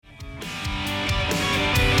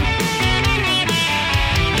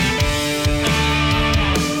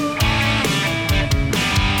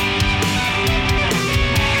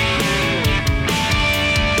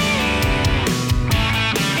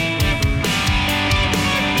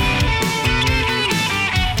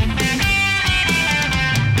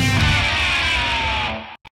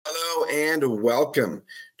welcome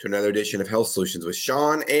to another edition of Health Solutions with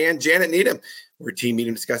Shawn and Janet Needham, where Team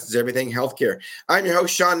Needham discusses everything healthcare. I'm your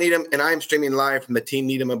host, Shawn Needham, and I'm streaming live from the Team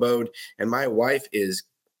Needham abode, and my wife is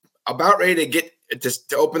about ready to get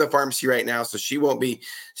to open the pharmacy right now, so she won't be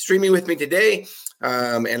streaming with me today.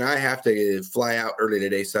 And I have to fly out early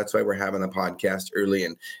today, so that's why we're having a podcast early.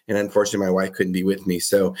 And unfortunately, my wife couldn't be with me.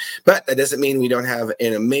 But that doesn't mean we don't have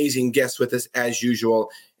an amazing guest with us as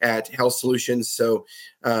usual at Health Solutions. So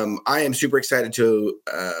I am super excited to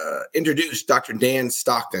introduce Dr. Dan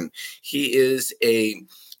Stockton. He is a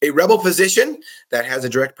rebel physician that has a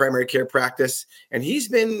direct primary care practice, and he's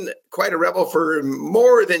been quite a rebel for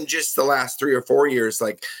more than just the last 3 or 4 years,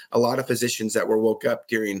 like a lot of physicians that were woke up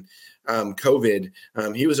during COVID.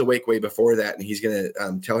 He was awake way before that, and he's going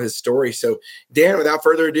to tell his story. So, Dan, without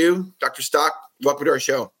further ado, Dr. Stock, welcome to our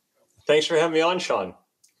show. Thanks for having me on, Shawn.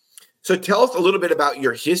 So tell us a little bit about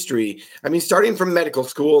your history. I mean, starting from medical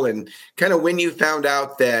school and kind of when you found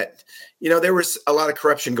out that, there was a lot of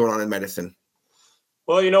corruption going on in medicine.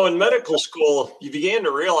 Well, in medical school, you began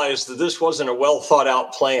to realize that this wasn't a well thought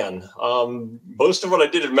out plan. Most of what I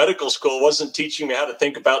did in medical school wasn't teaching me how to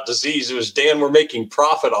think about disease. It was, Dan, we're making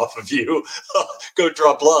profit off of you. Go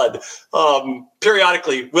draw blood.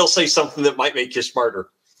 Periodically, we'll say something that might make you smarter.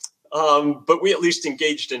 But we at least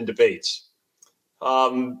engaged in debates.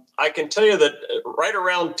 I can tell you that right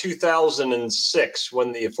around 2006,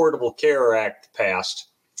 when the Affordable Care Act passed,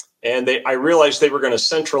 and I realized they were going to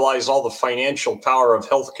centralize all the financial power of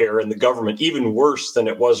healthcare in the government, even worse than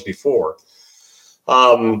it was before.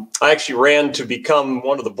 I actually ran to become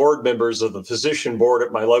one of the board members of the physician board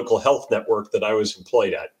at my local health network that I was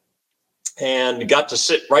employed at, and got to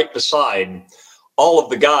sit right beside all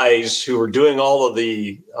of the guys who were doing all of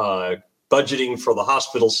the budgeting for the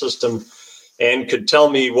hospital system, and could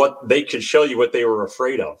tell me they could show you what they were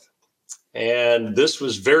afraid of. And this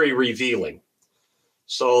was very revealing.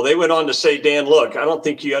 So they went on to say, Dan, look, I don't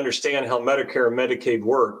think you understand how Medicare and Medicaid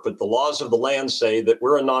work, but the laws of the land say that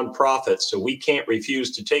we're a nonprofit, so we can't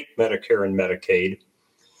refuse to take Medicare and Medicaid.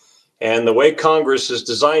 And the way Congress has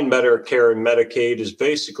designed Medicare and Medicaid is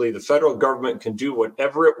basically the federal government can do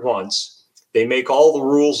whatever it wants. They make all the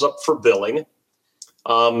rules up for billing.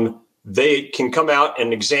 They can come out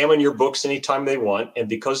and examine your books anytime they want. And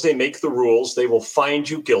because they make the rules, they will find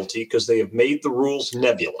you guilty because they have made the rules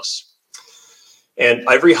nebulous. And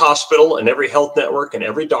every hospital and every health network and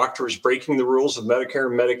every doctor is breaking the rules of Medicare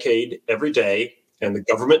and Medicaid every day. And the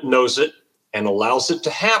government knows it and allows it to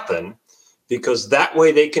happen because that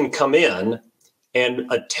way they can come in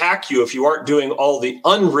and attack you if you aren't doing all the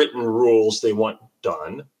unwritten rules they want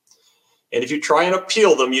done. And if you try and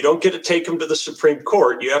appeal them, you don't get to take them to the Supreme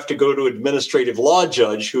Court. You have to go to an administrative law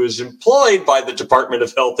judge who is employed by the Department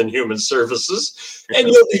of Health and Human Services, and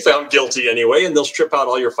you'll be found guilty anyway, and they'll strip out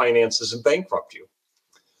all your finances and bankrupt you.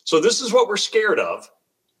 So this is what we're scared of.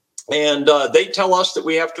 And they tell us that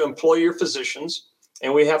we have to employ your physicians,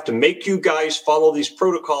 and we have to make you guys follow these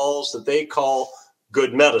protocols that they call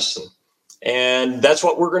good medicine. And that's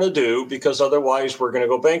what we're going to do, because otherwise we're going to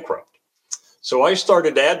go bankrupt. So I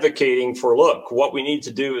started advocating for, look, what we need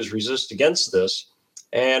to do is resist against this.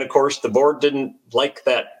 And of course, the board didn't like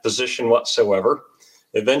that position whatsoever.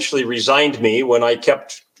 Eventually resigned me when I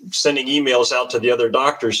kept sending emails out to the other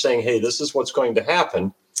doctors saying, hey, this is what's going to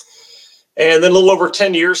happen. And then a little over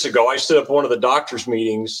 10 years ago, I stood up one of the doctors'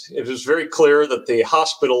 meetings. It was very clear that the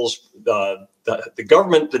hospitals, the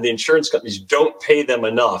government and the insurance companies don't pay them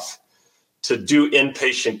enough to do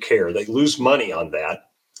inpatient care. They lose money on that.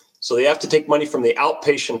 So they have to take money from the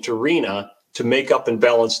outpatient arena to make up and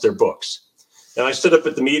balance their books. And I stood up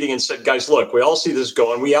at the meeting and said, guys, look, we all see this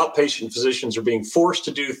going. We outpatient physicians are being forced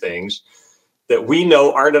to do things that we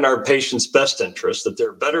know aren't in our patients' best interest, that there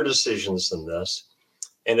are better decisions than this.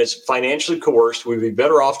 And it's financially coerced. We'd be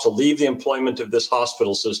better off to leave the employment of this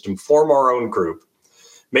hospital system, form our own group,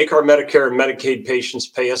 make our Medicare and Medicaid patients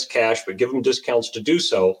pay us cash, but give them discounts to do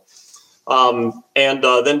so. And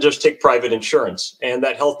then just take private insurance. And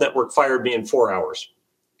that health network fired me in 4 hours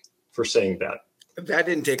for saying that. That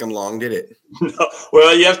didn't take them long, did it? No.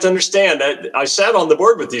 Well, you have to understand that I sat on the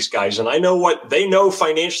board with these guys, and I know what they know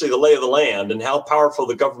financially, the lay of the land and how powerful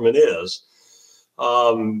the government is.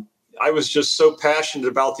 I was just so passionate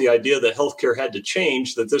about the idea that healthcare had to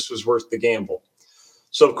change that this was worth the gamble.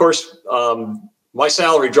 So, of course, my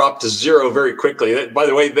salary dropped to zero very quickly. By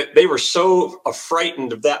the way, they were so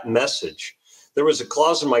frightened of that message. There was a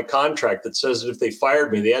clause in my contract that says that if they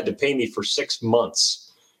fired me, they had to pay me for 6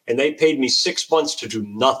 months. And they paid me 6 months to do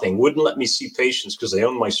nothing, wouldn't let me see patients because they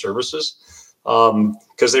owned my services,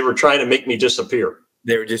 because they were trying to make me disappear.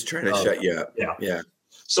 They were just trying to shut you up. Yeah.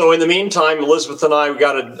 So in the meantime, Elizabeth and I, we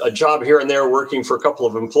got a job here and there working for a couple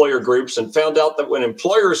of employer groups and found out that when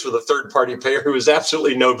employers were the third-party payer, who was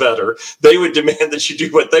absolutely no better, they would demand that you do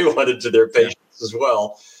what they wanted to their patients as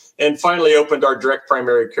well. And finally opened our direct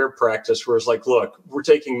primary care practice, where it's like, look, we're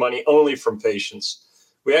taking money only from patients.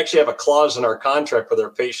 We actually have a clause in our contract with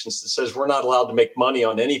our patients that says we're not allowed to make money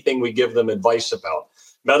on anything we give them advice about.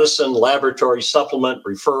 Medicine, laboratory, supplement,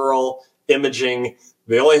 referral, imaging.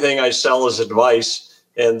 The only thing I sell is advice.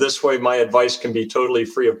 And this way, my advice can be totally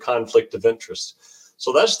free of conflict of interest.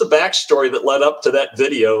 So that's the backstory that led up to that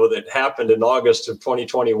video that happened in August of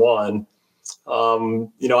 2021.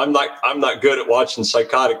 I'm not good at watching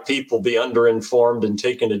psychotic people be underinformed and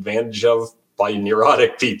taken advantage of by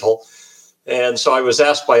neurotic people. And so I was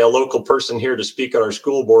asked by a local person here to speak at our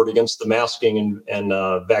school board against the masking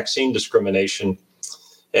and vaccine discrimination.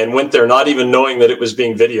 And went there not even knowing that it was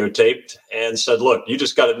being videotaped, and said, look, you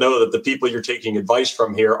just got to know that the people you're taking advice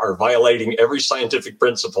from here are violating every scientific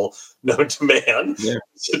principle known to man. Yeah.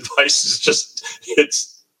 This advice is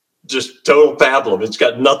it's just total pablum. It's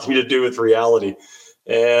got nothing to do with reality.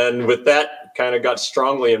 And with that, kind of got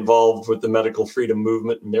strongly involved with the medical freedom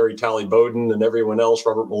movement, Mary Talley Bowden and everyone else,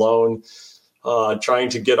 Robert Malone, trying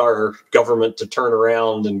to get our government to turn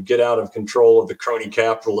around and get out of control of the crony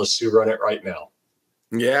capitalists who run it right now.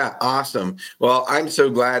 Yeah, awesome. Well, I'm so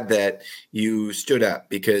glad that you stood up,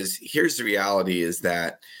 because here's the reality is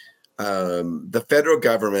that the federal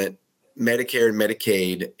government, Medicare and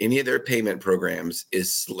Medicaid, any of their payment programs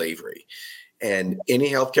is slavery. And any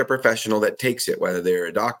healthcare professional that takes it, whether they're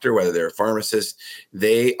a doctor, whether they're a pharmacist,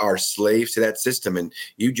 they are slaves to that system. And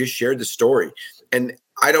you just shared the story. And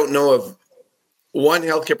I don't know of one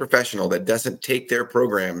healthcare professional that doesn't take their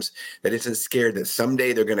programs, that isn't scared that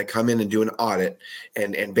someday they're going to come in and do an audit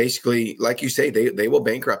and basically, like you say, they will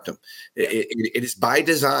bankrupt them. It is by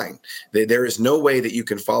design. There is no way that you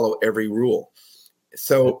can follow every rule.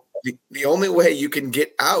 So the only way you can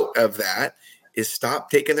get out of that is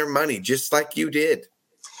stop taking their money, just like you did.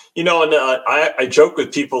 And I joke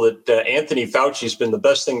with people that Anthony Fauci has been the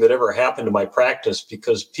best thing that ever happened to my practice,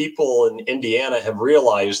 because people in Indiana have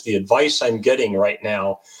realized the advice I'm getting right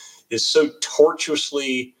now is so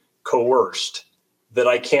tortuously coerced that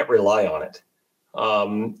I can't rely on it.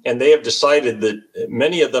 And they have decided that,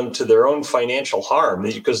 many of them to their own financial harm,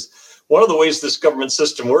 because one of the ways this government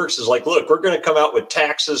system works is like, look, we're going to come out with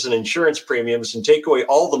taxes and insurance premiums and take away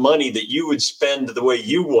all the money that you would spend the way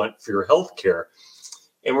you want for your health care.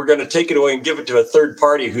 And we're going to take it away and give it to a third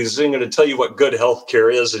party who's going to tell you what good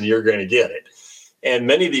healthcare is, and you're going to get it. And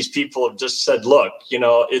many of these people have just said, look,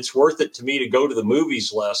 it's worth it to me to go to the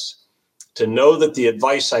movies less, to know that the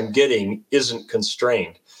advice I'm getting isn't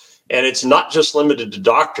constrained. And it's not just limited to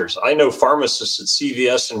doctors. I know pharmacists at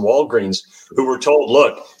CVS and Walgreens who were told,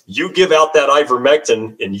 look, you give out that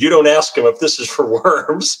ivermectin and you don't ask them if this is for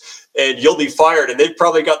worms, and you'll be fired. And they've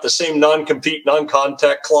probably got the same non-compete,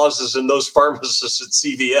 non-contact clauses in those pharmacists at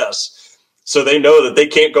CVS. So they know that they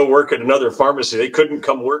can't go work at another pharmacy. They couldn't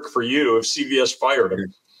come work for you if CVS fired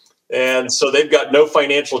them. And so they've got no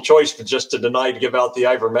financial choice but just to deny to give out the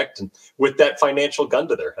ivermectin with that financial gun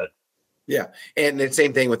to their head. Yeah. And the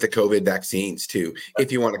same thing with the COVID vaccines too,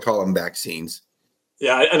 if you want to call them vaccines.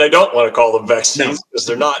 Yeah. And I don't want to call them vaccines because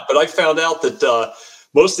they're not. But I found out that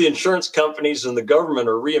most of the insurance companies and the government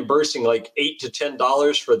are reimbursing like $8 to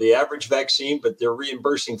 $10 for the average vaccine, but they're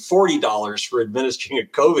reimbursing $40 for administering a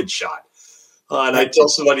COVID shot. And I tell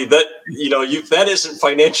somebody that, if that isn't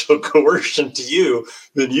financial coercion to you,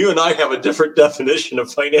 then you and I have a different definition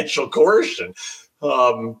of financial coercion.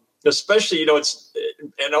 Especially,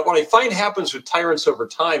 and what I find happens with tyrants over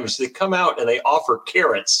time is they come out and they offer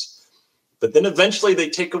carrots, but then eventually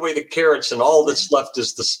they take away the carrots and all that's left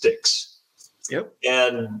is the sticks. Yep.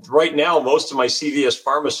 And right now, most of my CVS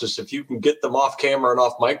pharmacists, if you can get them off camera and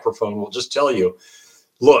off microphone, will just tell you,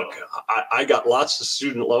 look, I got lots of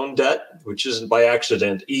student loan debt, which isn't by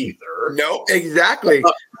accident either. No, exactly.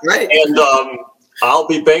 Right. And I'll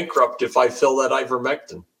be bankrupt if I fill that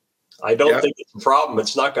ivermectin. I don't think it's a problem.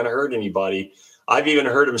 It's not going to hurt anybody. I've even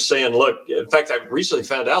heard him saying, look, in fact, I recently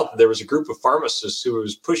found out that there was a group of pharmacists who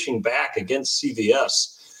was pushing back against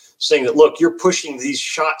CVS, saying that, look, you're pushing these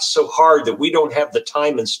shots so hard that we don't have the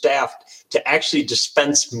time and staff to actually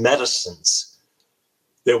dispense medicines,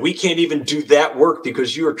 that we can't even do that work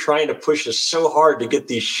because you are trying to push us so hard to get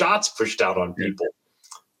these shots pushed out on people.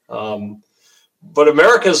 But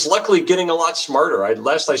America is luckily getting a lot smarter.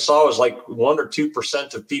 Last I saw was like 1 or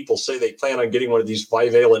 2% of people say they plan on getting one of these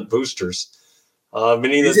bivalent boosters.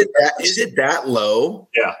 Is it that low?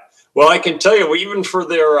 Yeah. Well, I can tell you, even for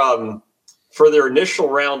their initial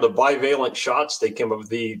round of bivalent shots, they came up with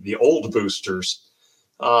the old boosters.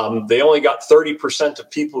 They only got 30%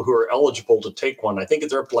 of people who are eligible to take one. I think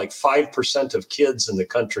they're up to like 5% of kids in the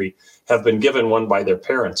country have been given one by their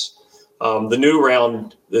parents. The new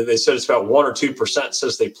round, they said it's about 1 or 2%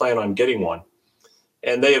 says they plan on getting one.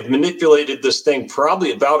 And they have manipulated this thing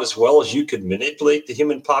probably about as well as you could manipulate the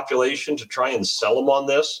human population to try and sell them on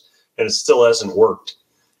this. And it still hasn't worked.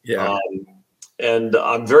 Yeah. And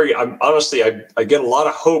I'm honestly, I get a lot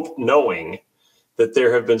of hope knowing that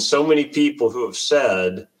there have been so many people who have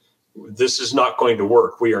said, this is not going to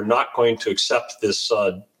work. We are not going to accept this.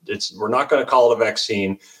 We're not going to call it a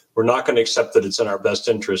vaccine. We're not going to accept that it's in our best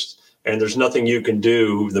interest. And there's nothing you can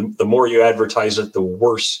do. The more you advertise it, the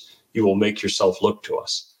worse you will make yourself look to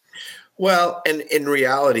us. Well, and in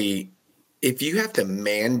reality, if you have to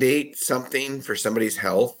mandate something for somebody's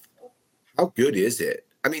health, how good is it?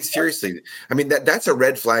 I mean, seriously, I mean, that's a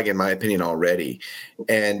red flag in my opinion already.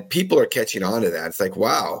 And people are catching on to that. It's like,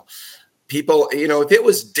 wow, people, if it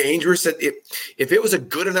was dangerous, if it was a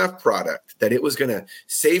good enough product that it was going to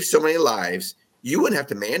save so many lives, you wouldn't have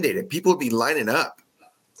to mandate it. People would be lining up.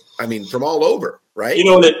 I mean, from all over, right?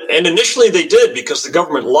 And initially they did, because the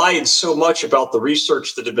government lied so much about the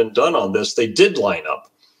research that had been done on this. They did line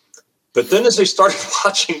up. But then as they started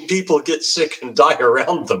watching people get sick and die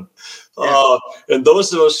around them, and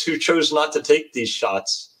those of us who chose not to take these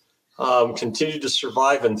shots continued to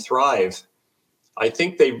survive and thrive. I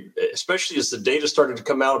think especially as the data started to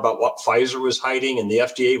come out about what Pfizer was hiding and the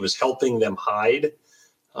FDA was helping them hide,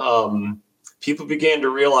 people began to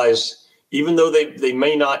realize, even though they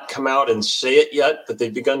may not come out and say it yet, but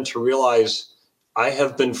they've begun to realize, I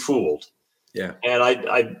have been fooled. Yeah.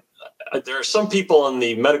 And there are some people in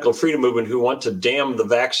the medical freedom movement who want to damn the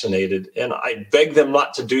vaccinated. And I beg them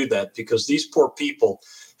not to do that, because these poor people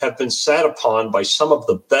have been sat upon by some of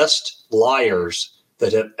the best liars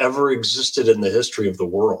that have ever existed in the history of the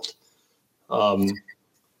world.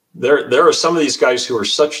 There are some of these guys who are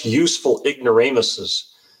such useful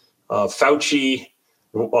ignoramuses, Fauci,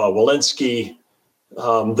 Walensky,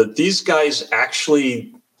 that these guys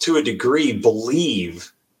actually, to a degree,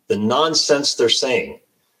 believe the nonsense they're saying.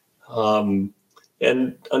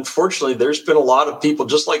 And unfortunately, there's been a lot of people,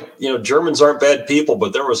 just like, Germans aren't bad people,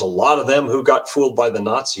 but there was a lot of them who got fooled by the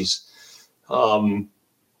Nazis. And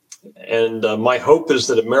my hope is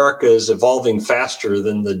that America is evolving faster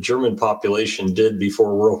than the German population did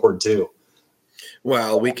before World War II.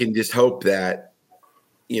 Well, we can just hope that,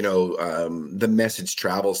 the message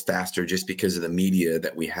travels faster just because of the media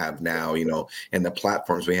that we have now, and the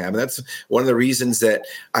platforms we have. And that's one of the reasons that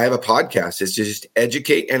I have a podcast, is to just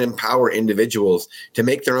educate and empower individuals to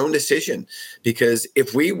make their own decision. Because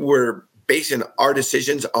if we were basing our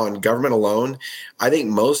decisions on government alone, I think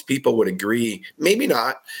most people would agree, maybe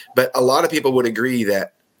not, but a lot of people would agree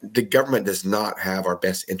that the government does not have our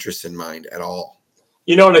best interests in mind at all.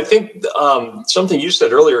 And I think something you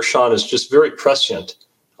said earlier, Shawn, is just very prescient.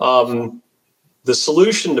 The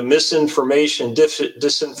solution to misinformation,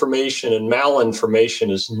 disinformation, and malinformation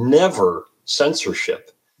is never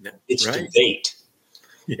censorship. It's right. Debate.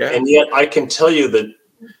 Yeah. And yet I can tell you that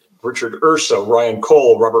Richard Urso, Ryan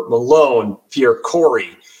Cole, Robert Malone, Pierre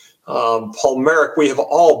Corey, Paul Merrick, we have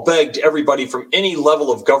all begged everybody from any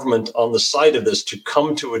level of government on the side of this to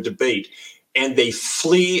come to a debate, and they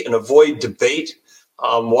flee and avoid debate.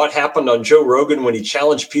 What happened on Joe Rogan when he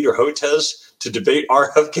challenged Peter Hotez to debate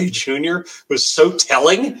RFK Jr. was so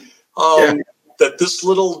telling, that this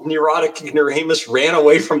little neurotic ignoramus ran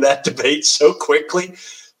away from that debate so quickly.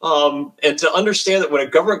 And to understand that when a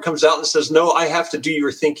government comes out and says, no, I have to do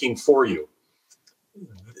your thinking for you.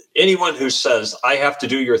 Anyone who says, I have to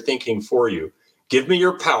do your thinking for you, give me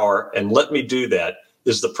your power and let me do that,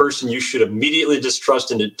 is the person you should immediately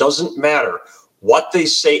distrust. And it doesn't matter what they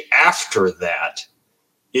say after that.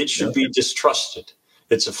 It should be distrusted.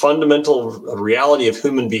 It's a fundamental reality of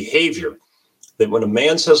human behavior that when a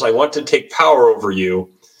man says, I want to take power over you,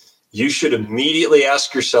 you should immediately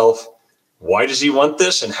ask yourself, why does he want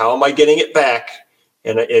this and how am I getting it back?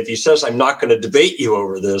 And if he says, I'm not going to debate you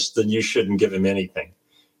over this, then you shouldn't give him anything.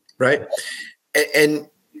 Right. And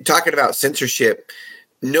talking about censorship,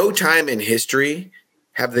 no time in history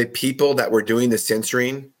have the people that were doing the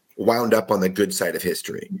censoring wound up on the good side of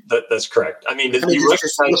history. That's correct. I mean, just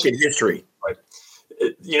look at history. Right.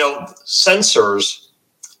 Censors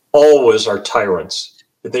always are tyrants.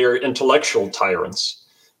 They are intellectual tyrants.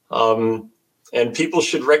 And people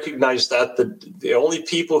should recognize that the only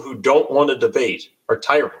people who don't want to debate are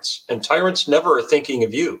tyrants. And tyrants never are thinking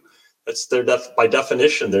of you. That's by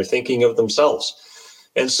definition, they're thinking of themselves.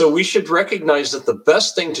 And so we should recognize that the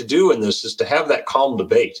best thing to do in this is to have that calm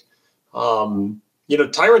debate.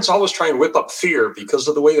 Tyrants always try and whip up fear because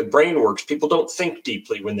of the way the brain works. People don't think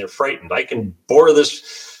deeply when they're frightened. I can bore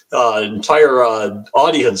this entire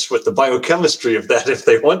audience with the biochemistry of that if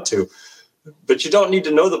they want to. But you don't need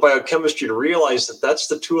to know the biochemistry to realize that that's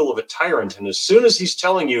the tool of a tyrant. And as soon as he's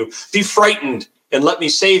telling you, be frightened and let me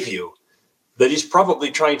save you, that he's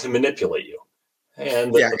probably trying to manipulate you.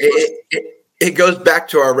 And it goes back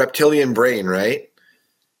to our reptilian brain, right?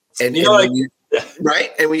 And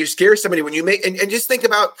right. And when you scare somebody, when you make, and just think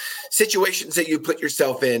about situations that you put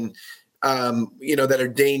yourself in,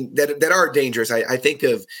 that are dangerous. I think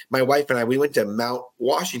of my wife and I, we went to Mount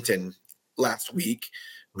Washington last week,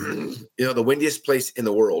 the windiest place in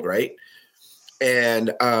the world. Right. And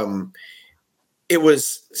it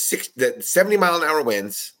was 70-mile-an-hour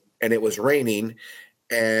winds, and it was raining,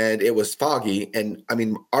 and it was foggy. And I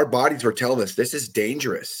mean, our bodies were telling us this is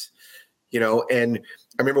dangerous, and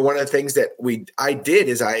I remember one of the things that I did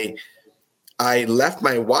is I left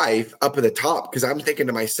my wife up at the top because I'm thinking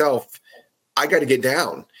to myself, I got to get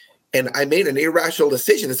down. And I made an irrational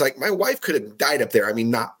decision. It's like my wife could have died up there. I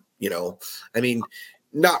mean, not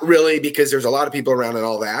really, because there's a lot of people around and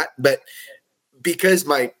all that, but because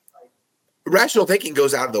my rational thinking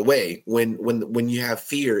goes out of the way when you have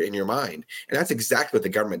fear in your mind. And that's exactly what the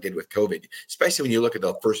government did with COVID, especially when you look at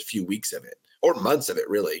the first few weeks of it or months of it,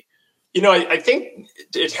 really. I think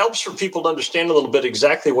it helps for people to understand a little bit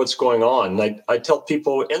exactly what's going on. I tell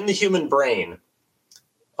people, in the human brain,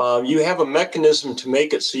 you have a mechanism to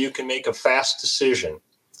make it so you can make a fast decision.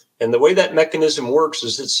 And the way that mechanism works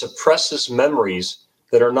is it suppresses memories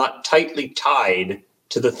that are not tightly tied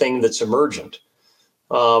to the thing that's emergent.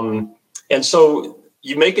 And so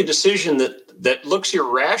you make a decision that looks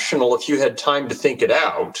irrational if you had time to think it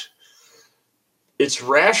out. It's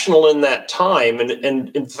rational in that time. And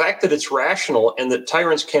in fact that it's rational and that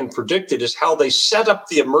tyrants can predict it is how they set up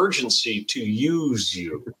the emergency to use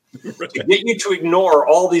you, right, to get you to ignore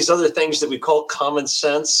all these other things that we call common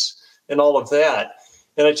sense and all of that.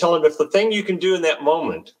 And I tell them, if the thing you can do in that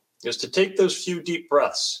moment is to take those few deep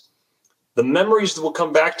breaths, the memories will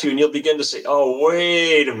come back to you and you'll begin to say, oh,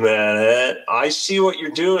 wait a minute. I see what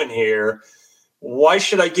you're doing here. Why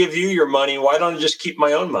should I give you your money? Why don't I just keep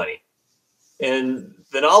my own money? And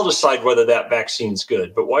then I'll decide whether that vaccine's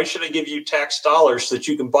good. But why should I give you tax dollars so that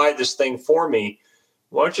you can buy this thing for me?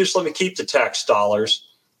 Why don't you just let me keep the tax dollars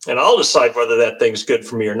and I'll decide whether that thing's good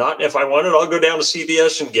for me or not. And if I want it, I'll go down to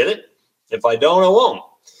CVS and get it. If I don't, I won't.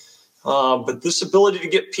 But this ability to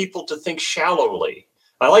get people to think shallowly,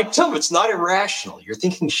 I like to tell them it's not irrational. You're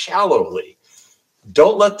thinking shallowly.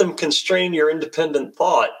 Don't let them constrain your independent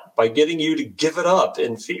thought by getting you to give it up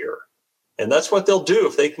in fear. And that's what they'll do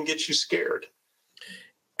if they can get you scared.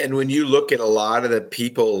 And when you look at a lot of the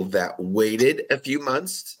people that waited a few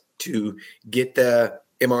months to get the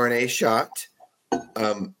mRNA shot,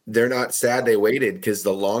 they're not sad they waited, because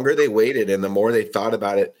the longer they waited and the more they thought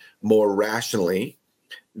about it more rationally,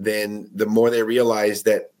 then the more they realized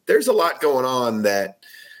that there's a lot going on that,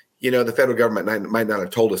 the federal government might not have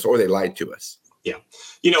told us, or they lied to us. Yeah.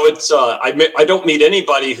 It's I don't meet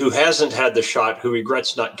anybody who hasn't had the shot who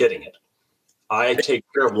regrets not getting it. I take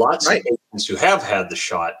care of lots of patients who have had the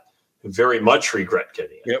shot who very much regret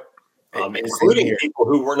getting it. Yep. Including people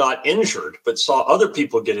who were not injured, but saw other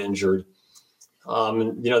people get injured.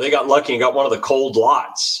 They got lucky and got one of the cold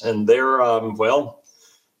lots. And they're, I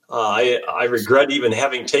regret even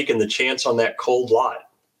having taken the chance on that cold lot.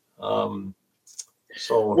 And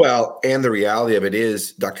the reality of it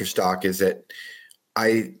is, Dr. Stock, is that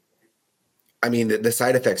the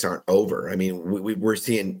side effects aren't over. I mean, we're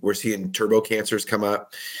seeing turbo cancers come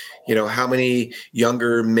up. How many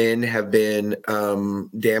younger men have been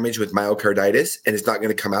damaged with myocarditis, and it's not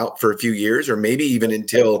going to come out for a few years, or maybe even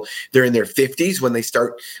until they're in their 50s when they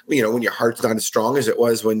start, when your heart's not as strong as it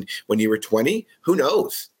was when you were 20. Who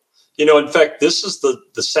knows? In fact, this is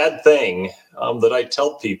the sad thing that I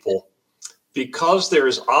tell people. Because there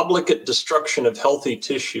is obligate destruction of healthy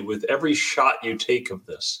tissue with every shot you take of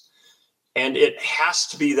this. And it has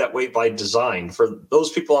to be that way by design. For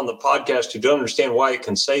those people on the podcast who don't understand why I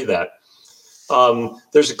can say that,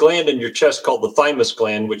 there's a gland in your chest called the thymus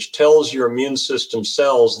gland, which tells your immune system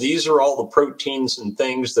cells, these are all the proteins and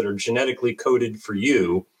things that are genetically coded for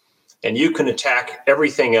you, and you can attack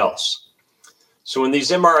everything else. So when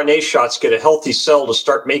these mRNA shots get a healthy cell to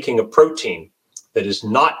start making a protein that is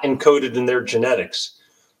not encoded in their genetics,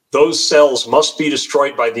 those cells must be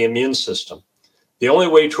destroyed by the immune system. The only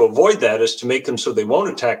way to avoid that is to make them so they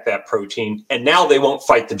won't attack that protein, and now they won't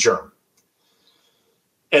fight the germ.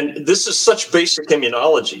 And this is such basic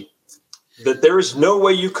immunology that there is no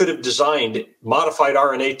way you could have designed modified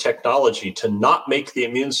RNA technology to not make the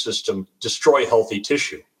immune system destroy healthy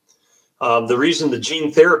tissue. The reason the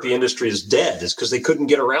gene therapy industry is dead is because they couldn't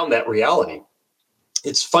get around that reality.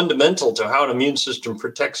 It's fundamental to how an immune system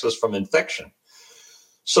protects us from infection.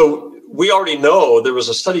 So we already know there was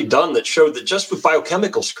a study done that showed that just with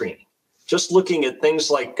biochemical screening, just looking at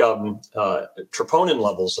things like troponin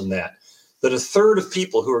levels and that a third of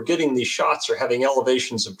people who are getting these shots are having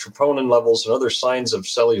elevations of troponin levels and other signs of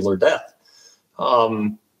cellular death.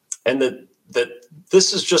 And that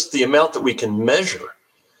this is just the amount that we can measure.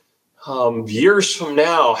 Years from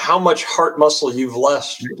now, how much heart muscle you've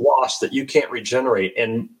lost that you can't regenerate,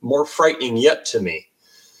 and more frightening yet to me,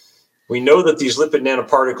 we know that these lipid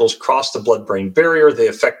nanoparticles cross the blood-brain barrier. They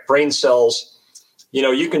affect brain cells. You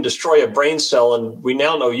know, you can destroy a brain cell, and we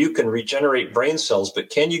now know you can regenerate brain cells, but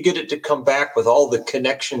can you get it to come back with all the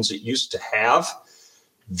connections it used to have?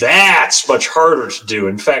 That's much harder to do.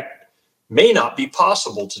 In fact, may not be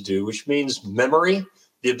possible to do, which means memory,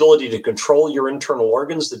 the ability to control your internal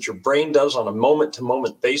organs that your brain does on a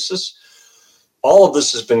moment-to-moment basis. All of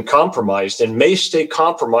this has been compromised and may stay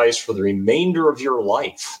compromised for the remainder of your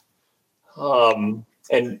life.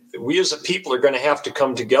 And we as a people are going to have to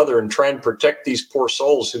come together and try and protect these poor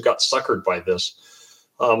souls who got suckered by this.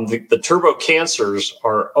 The turbo cancers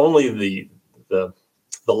are only the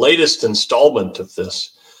latest installment of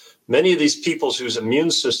this. Many of these people whose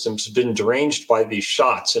immune systems have been deranged by these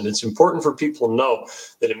shots, and it's important for people to know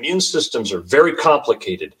that immune systems are very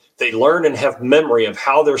complicated. They learn and have memory of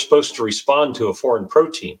how they're supposed to respond to a foreign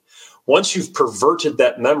protein. Once you've perverted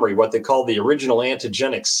that memory, what they call the original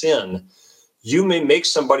antigenic sin, you may make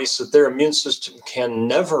somebody so their immune system can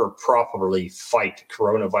never properly fight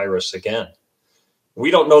coronavirus again.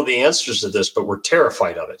 We don't know the answers to this, but we're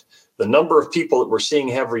terrified of it. The number of people that we're seeing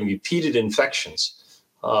having repeated infections.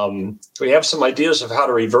 We have some ideas of how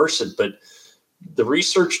to reverse it, but the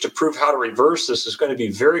research to prove how to reverse this is going to be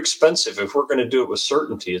very expensive if we're going to do it with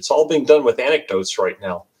certainty. It's all being done with anecdotes right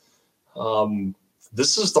now.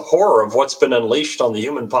 This is the horror of what's been unleashed on the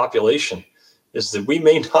human population, is that we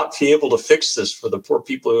may not be able to fix this for the poor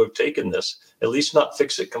people who have taken this, at least not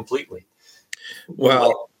fix it completely.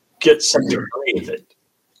 Well, get some degree of it.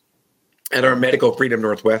 At our Medical Freedom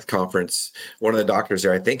Northwest conference, one of the doctors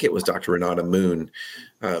there, I think it was Dr. Renata Moon,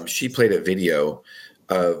 she played a video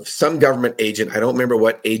of some government agent. I don't remember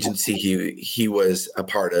what agency he was a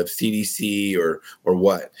part of, CDC or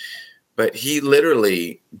what, but he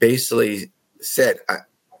literally basically said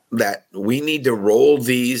that we need to roll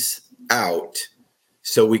these out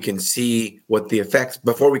so we can see what the effects,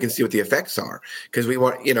 before we can see what the effects are. Because we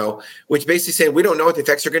want, which basically saying we don't know what the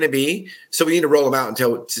effects are going to be. So we need to roll them out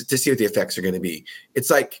to see what the effects are going to be. It's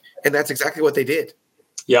like, and that's exactly what they did.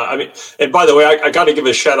 Yeah. I mean, and by the way, I got to give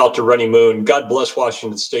a shout out to Rennie Moon. God bless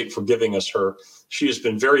Washington State for giving us her. She has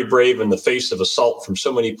been very brave in the face of assault from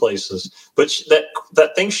so many places. But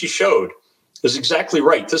that thing she showed is exactly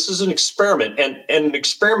right. This is an experiment, and an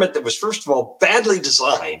experiment that was, first of all, badly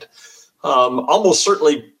designed. Almost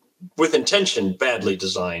certainly with intention, badly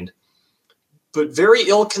designed, but very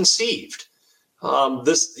ill-conceived.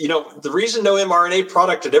 The reason no mRNA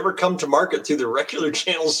product had ever come to market through the regular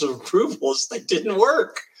channels of approval is they didn't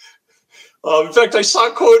work. In fact, I saw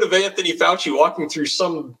a quote of Anthony Fauci walking through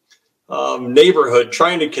some neighborhood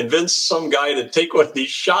trying to convince some guy to take one of these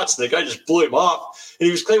shots, and the guy just blew him off. And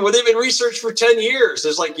he was claiming, well, they've been researched for 10 years.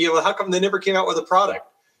 It's like, how come they never came out with a product?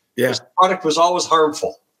 Yeah. Because the product was always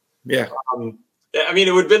harmful. Yeah. I mean,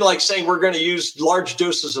 it would have been like saying we're going to use large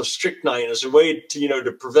doses of strychnine as a way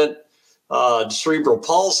to prevent cerebral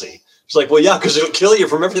palsy. It's like, well, yeah, because it'll kill you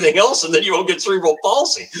from everything else, and then you won't get cerebral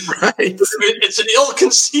palsy. Right. It's an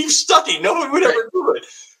ill-conceived study. No one would ever do it.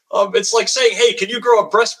 It's like saying, hey, can you grow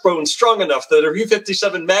a breastbone strong enough that a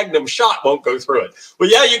U-57 Magnum shot won't go through it? Well,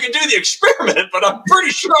 yeah, you can do the experiment, but I'm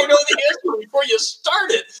pretty sure I know the answer before you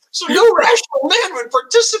start it. So no rational man would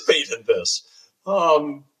participate in this.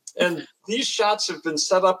 And these shots have been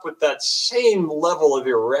set up with that same level of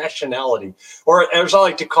irrationality, or as I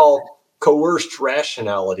like to call, coerced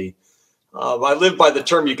rationality. I live by the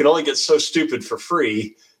term, you can only get so stupid for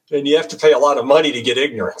free, and you have to pay a lot of money to get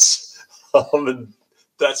ignorance. And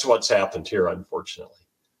that's what's happened here, unfortunately.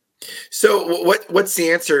 So what's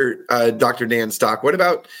the answer, Dr. Dan Stock? What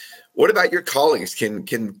about your colleagues?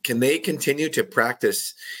 Can they continue to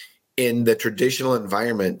practice in the traditional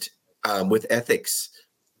environment with ethics?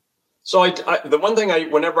 So the one thing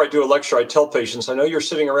whenever I do a lecture, I tell patients, I know you're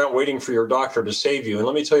sitting around waiting for your doctor to save you. And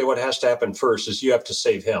let me tell you what has to happen first is you have to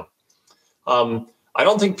save him. I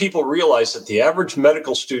don't think people realize that the average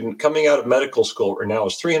medical student coming out of medical school right now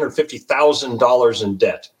is $350,000 in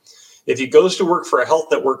debt. If he goes to work for a health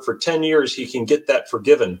network for 10 years, he can get that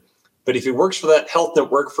forgiven. But if he works for that health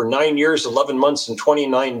network for 9 years, 11 months, and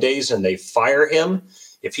 29 days, and they fire him,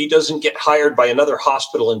 if he doesn't get hired by another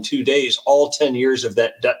hospital in 2 days, all 10 years of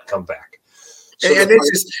that debt come back. So and it's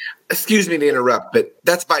just, excuse me to interrupt, but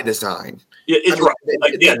that's by design. Yeah, it's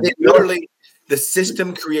right. Again, literally, the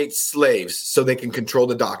system creates slaves so they can control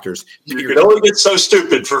the doctors. You can only get so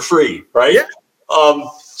stupid for free, right? Yeah.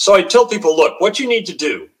 So I tell people, look, what you need to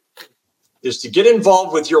do is to get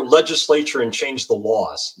involved with your legislature and change the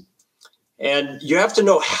laws. And you have to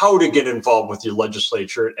know how to get involved with your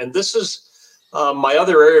legislature. And this is my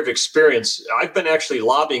other area of experience. I've been actually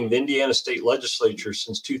lobbying the Indiana State Legislature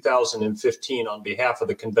since 2015 on behalf of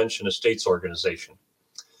the Convention of States organization.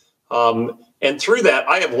 And through that,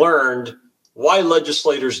 I have learned why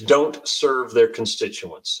legislators don't serve their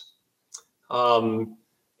constituents.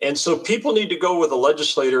 And so people need to go with a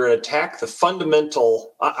legislator and attack the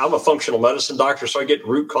fundamental. I'm a functional medicine doctor, so I get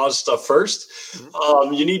root cause stuff first.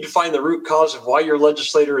 You need to find the root cause of why your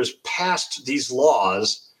legislator has passed these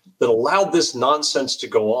laws that allowed this nonsense to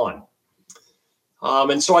go on.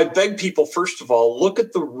 And so I beg people, first of all, look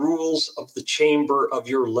at the rules of the chamber of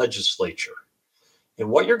your legislature. And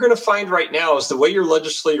what you're going to find right now is the way your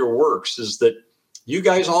legislator works is that you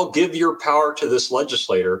guys all give your power to this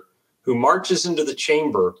legislator who marches into the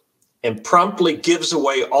chamber and promptly gives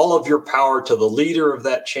away all of your power to the leader of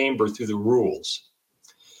that chamber through the rules.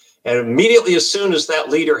 And immediately, as soon as that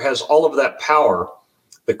leader has all of that power,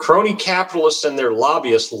 the crony capitalists and their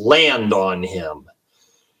lobbyists land on him.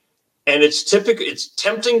 And it's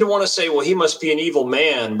tempting to want to say, well, he must be an evil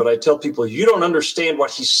man. But I tell people, you don't understand what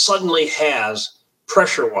he suddenly has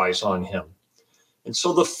pressure-wise on him. And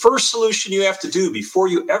so the first solution you have to do before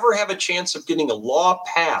you ever have a chance of getting a law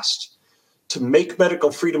passed to make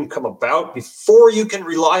medical freedom come about, before you can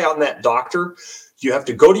rely on that doctor, you have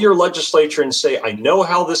to go to your legislature and say, I know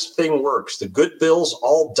how this thing works. The good bills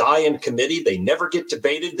all die in committee. They never get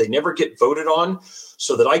debated. They never get voted on,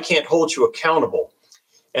 so that I can't hold you accountable.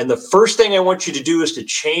 And the first thing I want you to do is to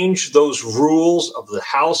change those rules of the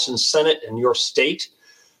House and Senate in your state.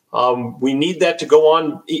 We need that to go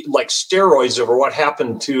on like steroids over what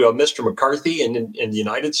happened to Mr. McCarthy in the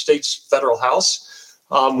United States Federal House.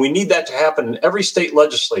 We need that to happen in every state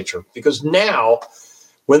legislature, because now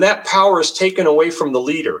when that power is taken away from the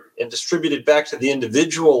leader and distributed back to the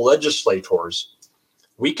individual legislators,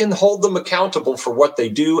 we can hold them accountable for what they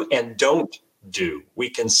do and don't do. We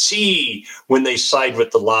can see when they side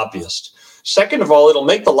with the lobbyist. Second of all, it'll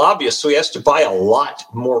make the lobbyist so he has to buy a lot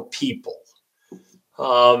more people.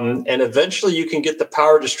 And eventually you can get the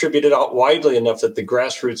power distributed out widely enough that the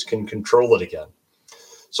grassroots can control it again.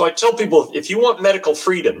 So I tell people, if you want medical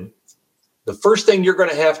freedom, the first thing you're going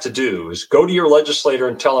to have to do is go to your legislator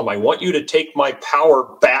and tell him, I want you to take my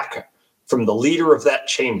power back from the leader of that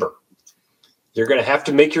chamber. You're going to have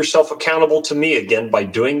to make yourself accountable to me again by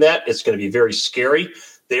doing that. It's going to be very scary.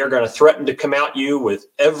 They are going to threaten to come at you with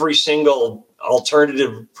every single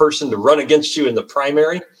alternative person to run against you in the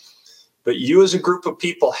primary. But you as a group of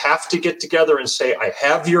people have to get together and say, I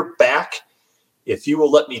have your back if you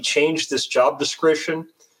will let me change this job description,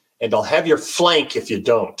 and I'll have your flank if you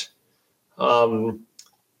don't.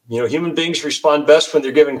 Human beings respond best when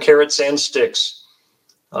they're given carrots and sticks.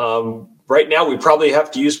 Right now, we probably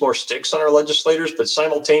have to use more sticks on our legislators, but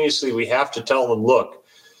simultaneously, we have to tell them, look,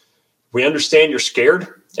 we understand you're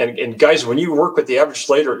scared. And guys, when you work with the average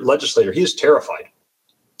legislator, he is terrified.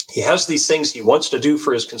 He has these things he wants to do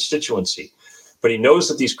for his constituency, but he knows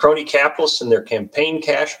that these crony capitalists and their campaign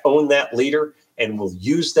cash own that leader and will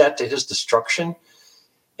use that to his destruction.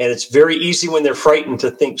 And it's very easy when they're frightened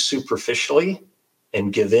to think superficially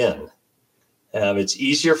and give in. It's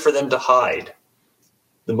easier for them to hide.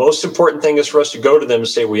 The most important thing is for us to go to them and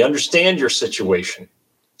say, we understand your situation.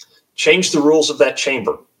 Change the rules of that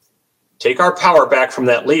chamber. Take our power back from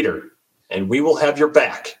that leader, and we will have your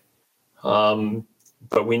back.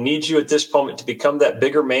 But we need you at this moment to become that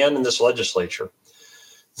bigger man in this legislature.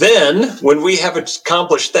 Then, when we have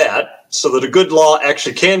accomplished that, so that a good law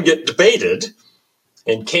actually can get debated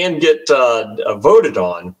and can get voted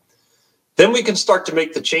on, then we can start to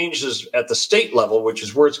make the changes at the state level, which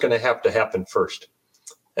is where it's going to happen first.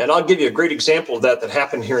 And I'll give you a great example of that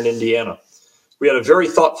happened here in Indiana. We had a very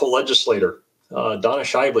thoughtful legislator, Donna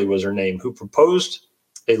Shibley was her name, who proposed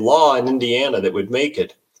a law in Indiana that would make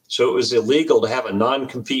it so it was illegal to have a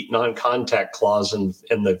non-compete, non-contact clause in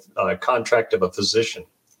the contract of a physician.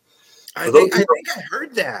 I think I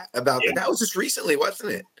heard that about that. That was just recently,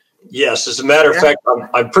 wasn't it? Yes. As a matter of fact,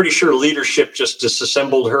 I'm pretty sure leadership just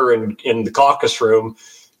disassembled her in the caucus room.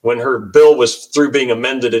 When her bill was through being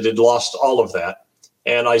amended, it had lost all of that.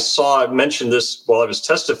 And I mentioned this while I was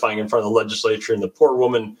testifying in front of the legislature, and the poor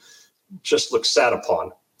woman just looked sat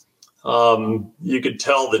upon. You could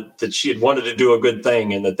tell that she had wanted to do a good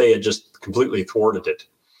thing and that they had just completely thwarted it.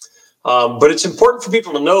 But it's important for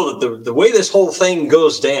people to know that the way this whole thing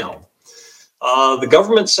goes down, the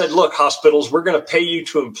government said, look, hospitals, we're going to pay you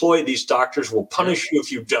to employ these doctors. We'll punish you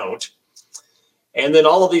if you don't. And then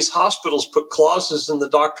all of these hospitals put clauses in the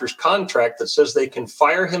doctor's contract that says they can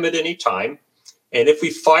fire him at any time. And if we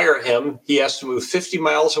fire him, he has to move 50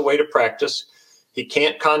 miles away to practice. He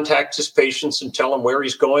can't contact his patients and tell them where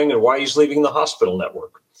he's going and why he's leaving the hospital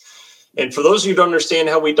network. And for those of you who don't understand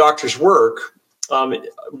how we doctors work,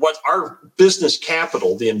 what our business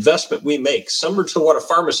capital, the investment we make, similar to what a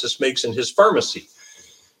pharmacist makes in his pharmacy,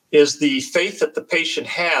 is the faith that the patient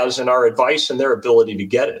has in our advice and their ability to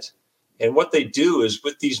get it. And what they do is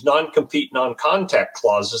with these non-compete, non-contact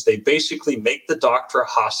clauses, they basically make the doctor a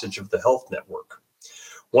hostage of the health network.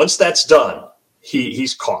 Once that's done,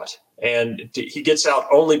 he's caught. And he gets out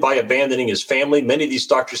only by abandoning his family. Many of these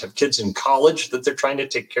doctors have kids in college that they're trying to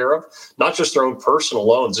take care of, not just their own personal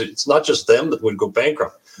loans. It's not just them that would go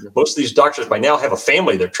bankrupt. Most of these doctors by now have a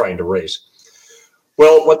family they're trying to raise.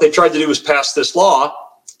 Well, what they tried to do was pass this law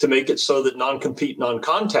to make it so that non-compete,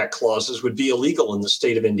 non-contact clauses would be illegal in the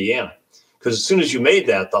state of Indiana. Because as soon as you made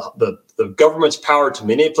that, the government's power to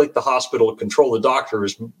manipulate the hospital, control the doctor,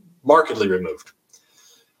 is markedly removed.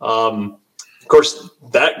 Of course,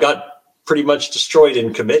 that got pretty much destroyed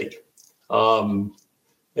in committee and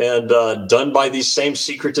done by these same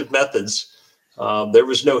secretive methods. There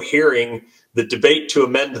was no hearing. The debate to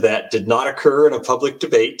amend that did not occur in a public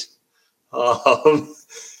debate. And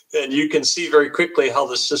you can see very quickly how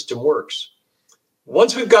the system works.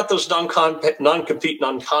 Once we've got those non-compete,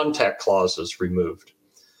 non-contact clauses removed,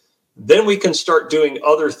 then we can start doing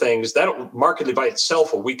other things that markedly by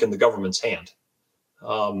itself will weaken the government's hand.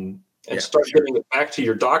 And start getting it back to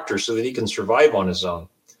your doctor so that he can survive on his own.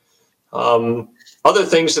 Other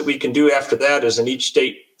things that we can do after that is in each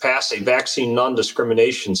state pass a vaccine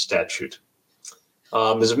non-discrimination statute.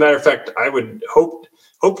 As a matter of fact, I would hope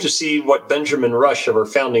to see what Benjamin Rush of our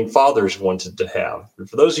founding fathers wanted to have.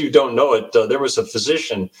 For those of you who don't know it, there was a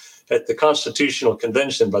physician at the Constitutional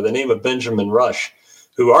Convention by the name of Benjamin Rush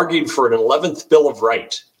who argued for an 11th Bill of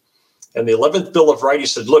Rights. And the 11th Bill of Rights, he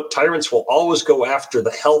said, look, tyrants will always go after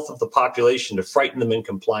the health of the population to frighten them in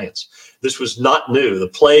compliance. This was not new. The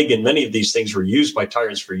plague and many of these things were used by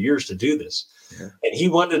tyrants for years to do this. Yeah. And he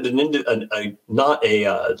wanted not a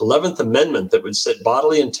 11th Amendment that would set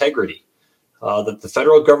bodily integrity, that the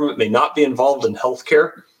federal government may not be involved in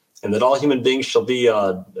healthcare, and that all human beings shall be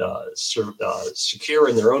secure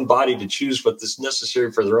in their own body to choose what is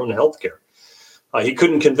necessary for their own healthcare. He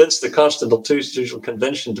couldn't convince the Constitutional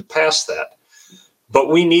Convention to pass that. But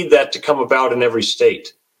we need that to come about in every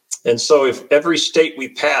state. And so if every state we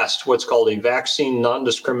passed what's called a vaccine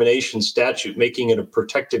non-discrimination statute, making it a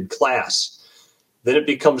protected class, then it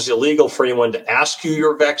becomes illegal for anyone to ask you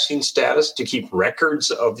your vaccine status, to keep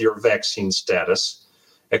records of your vaccine status,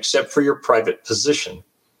 except for your private physician.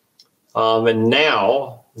 And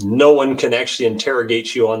now no one can actually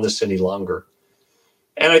interrogate you on this any longer.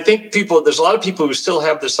 And I think there's a lot of people who still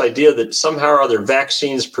have this idea that somehow or other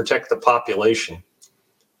vaccines protect the population.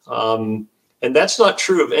 And that's not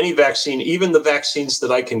true of any vaccine, even the vaccines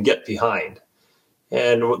that I can get behind.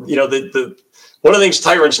 And, you know, one of the things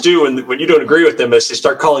tyrants do when you don't agree with them is they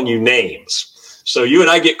start calling you names. So you and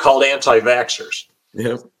I get called anti-vaxxers.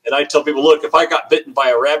 Yep. And I tell people, look, if I got bitten by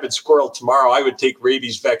a rabid squirrel tomorrow, I would take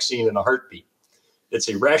rabies vaccine in a heartbeat. It's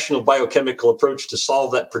a rational biochemical approach to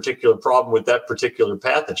solve that particular problem with that particular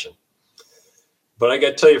pathogen. But I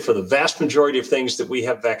got to tell you, for the vast majority of things that we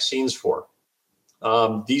have vaccines for,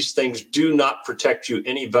 these things do not protect you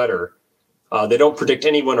any better. They don't protect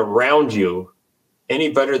anyone around you any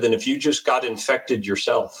better than if you just got infected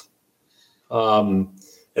yourself. And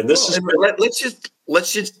this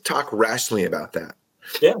let's just talk rationally about that.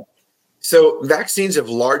 Yeah. So vaccines have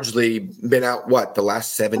largely been out, the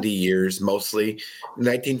last 70 years, mostly. In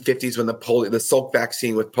the 1950s when the Salk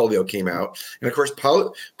vaccine with polio came out. And of course,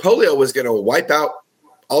 polio was going to wipe out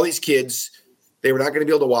all these kids. They were not going to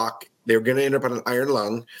be able to walk. They were going to end up on an iron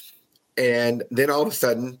lung. And then all of a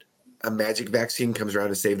sudden, a magic vaccine comes around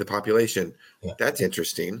to save the population. Yeah. That's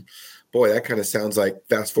interesting. Boy, that kind of sounds like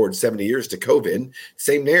fast forward 70 years to COVID.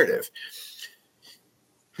 Same narrative.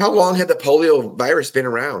 How long had the polio virus been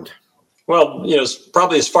around? Well, you know, it's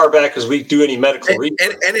probably as far back as we do any medical research.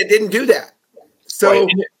 And it didn't do that. So,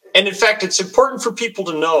 right. And in fact, it's important for people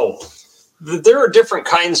to know that there are different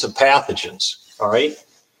kinds of pathogens. All right.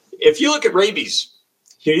 If you look at rabies,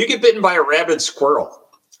 you get bitten by a rabid squirrel.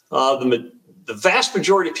 The the vast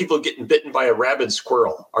majority of people getting bitten by a rabid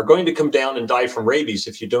squirrel are going to come down and die from rabies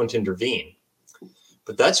if you don't intervene.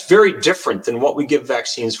 But that's very different than what we give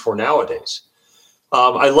vaccines for nowadays.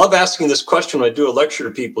 I love asking this question when I do a lecture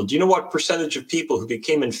to people. Do you know what percentage of people who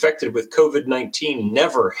became infected with COVID-19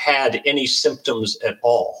 never had any symptoms at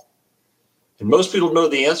all? And most people know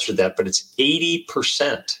the answer to that, but it's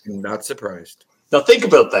 80%. I'm not surprised. Now think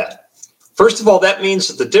about that. First of all, that means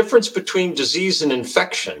that the difference between disease and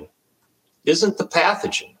infection isn't the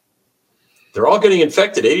pathogen. They're all getting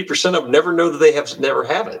infected. 80% of them never know that they never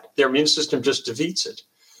have it. Their immune system just defeats it.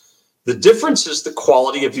 The difference is the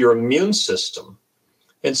quality of your immune system.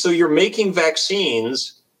 And so you're making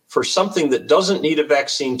vaccines for something that doesn't need a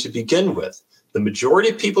vaccine to begin with. The majority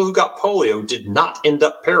of people who got polio did not end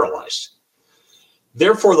up paralyzed.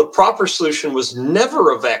 Therefore, the proper solution was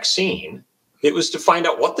never a vaccine. It was to find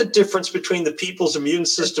out what the difference between the people's immune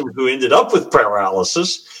system who ended up with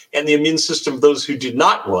paralysis and the immune system of those who did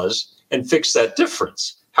not was, and fix that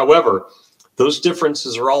difference. However, those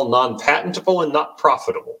differences are all non-patentable and not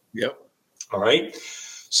profitable. Yep. All right.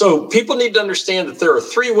 So people need to understand that there are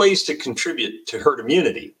three ways to contribute to herd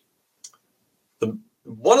immunity.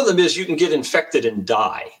 One of them is you can get infected and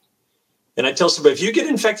die. And I tell somebody, if you get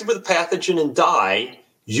infected with a pathogen and die,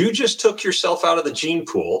 you just took yourself out of the gene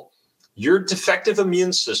pool. Your defective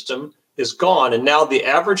immune system is gone. And now the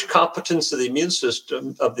average competence of the immune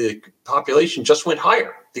system of the population just went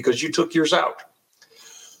higher because you took yours out.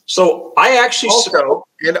 So I actually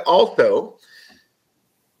also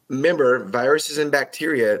remember, viruses and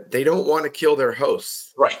bacteria, they don't want to kill their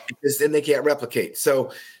hosts. Right. Because then they can't replicate.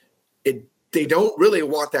 So they don't really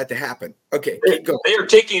want that to happen. Okay, keep going. They are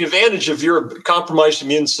taking advantage of your compromised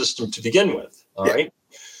immune system to begin with. All right.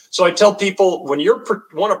 So I tell people, when you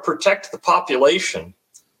want to protect the population,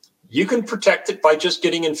 you can protect it by just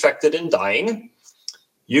getting infected and dying.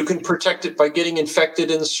 You can protect it by getting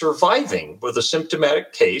infected and surviving with a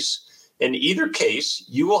symptomatic case. In either case,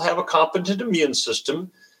 you will have a competent immune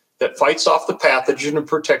system that fights off the pathogen and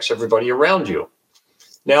protects everybody around you.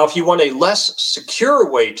 Now, if you want a less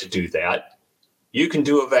secure way to do that, you can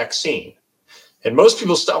do a vaccine. And most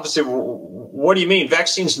people stop and say, well, what do you mean?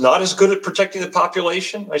 Vaccine's not as good at protecting the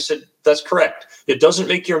population? I said, that's correct. It doesn't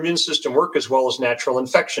make your immune system work as well as natural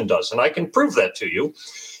infection does. And I can prove that to you.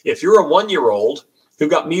 If you're a 1-year-old who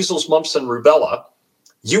got measles, mumps, and rubella,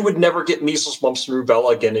 you would never get measles, mumps, and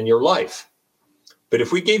rubella again in your life. But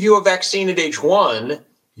if we gave you a vaccine at age 1,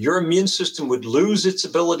 your immune system would lose its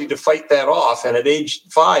ability to fight that off. And at age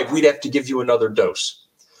 5, we'd have to give you another dose.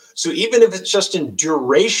 So even if it's just in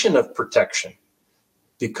duration of protection,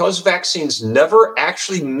 because vaccines never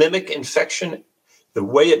actually mimic infection the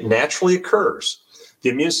way it naturally occurs, the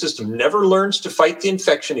immune system never learns to fight the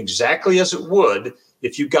infection exactly as it would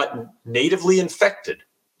if you got natively infected.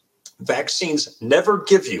 Vaccines never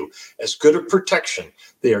give you as good a protection.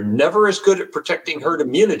 They are never as good at protecting herd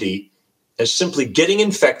immunity as simply getting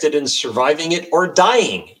infected and surviving it or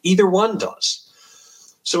dying. Either one does.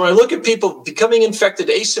 So when I look at people becoming infected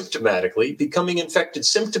asymptomatically, becoming infected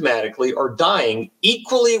symptomatically, or dying,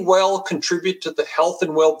 equally well contribute to the health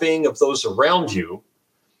and well-being of those around you,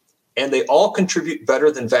 and they all contribute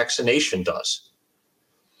better than vaccination does.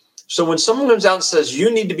 So when someone comes out and says,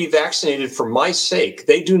 you need to be vaccinated for my sake,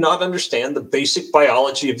 they do not understand the basic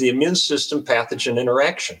biology of the immune system pathogen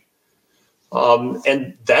interaction.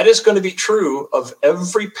 And that is going to be true of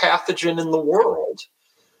every pathogen in the world.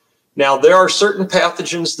 Now, there are certain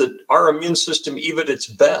pathogens that our immune system, even at its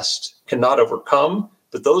best, cannot overcome,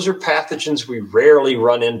 but those are pathogens we rarely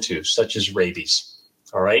run into, such as rabies.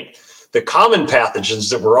 All right. The common pathogens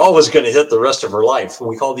that we're always going to hit the rest of our life,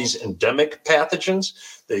 we call these endemic pathogens.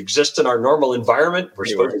 They exist in our normal environment. We're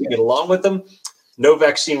supposed to get along with them. No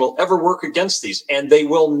vaccine will ever work against these, and they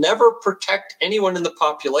will never protect anyone in the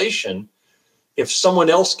population if someone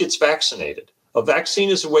else gets vaccinated. A vaccine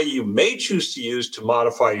is a way you may choose to use to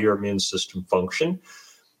modify your immune system function.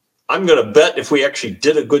 I'm going to bet if we actually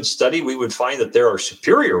did a good study, we would find that there are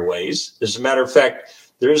superior ways. As a matter of fact,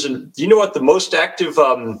 do you know what the most active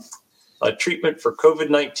treatment for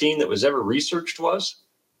COVID-19 that was ever researched was?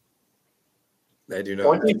 I do not.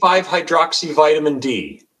 25-hydroxyvitamin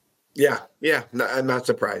D. Yeah. No, I'm not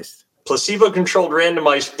surprised. Placebo-controlled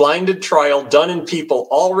randomized blinded trial done in people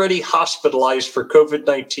already hospitalized for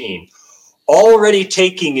COVID-19. Already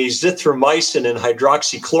taking azithromycin and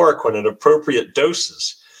hydroxychloroquine at appropriate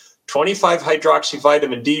doses.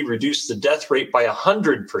 25-hydroxyvitamin D reduced the death rate by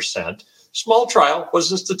 100%. Small trial,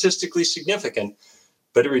 wasn't statistically significant,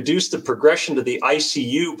 but it reduced the progression to the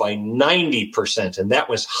ICU by 90%. And that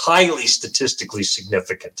was highly statistically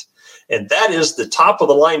significant. And that is the top of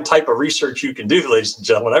the line type of research you can do, ladies and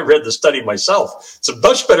gentlemen. I read the study myself. It's a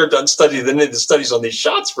much better done study than any of the studies on these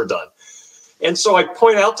shots were done. And so I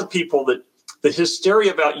point out to people that the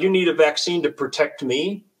hysteria about you need a vaccine to protect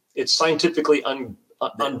me, it's scientifically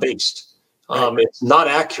unbased. It's not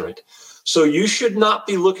accurate. So you should not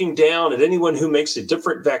be looking down at anyone who makes a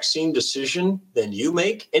different vaccine decision than you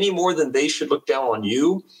make, any more than they should look down on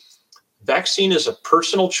you. Vaccine is a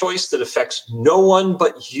personal choice that affects no one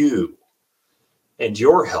but you and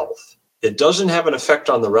your health. It doesn't have an effect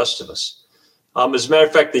on the rest of us. As a matter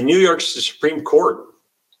of fact, the New York Supreme Court,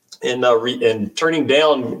 in turning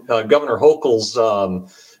down Governor Hochul's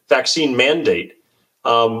vaccine mandate,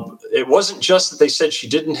 it wasn't just that they said she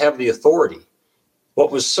didn't have the authority.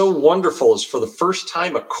 What was so wonderful is for the first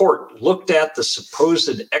time a court looked at the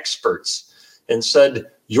supposed experts and said,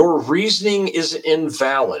 your reasoning is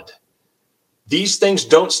invalid. These things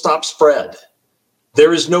don't stop spread.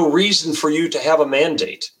 There is no reason for you to have a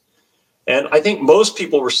mandate. And I think most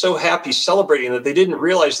people were so happy celebrating that they didn't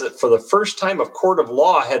realize that for the first time a court of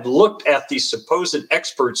law had looked at these supposed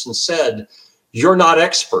experts and said, you're not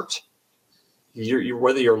expert. You're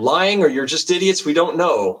whether you're lying or you're just idiots, we don't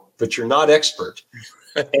know, but you're not expert.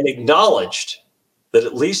 And acknowledged that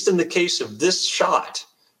at least in the case of this shot,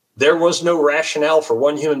 there was no rationale for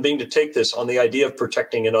one human being to take this on the idea of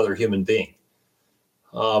protecting another human being.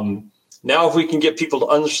 Now, if we can get people to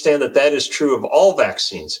understand that that is true of all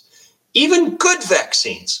vaccines, even good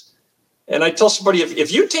vaccines. And I tell somebody,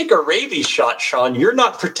 if you take a rabies shot, Shawn, you're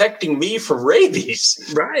not protecting me from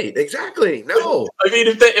rabies. Right, exactly. No. I mean,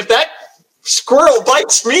 if that squirrel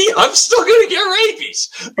bites me, I'm still going to get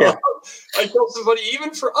rabies. Yeah. I tell somebody,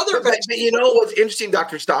 even for other vaccines. But you know what's interesting,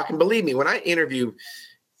 Dr. Stock, and believe me, when I interview,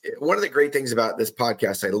 one of the great things about this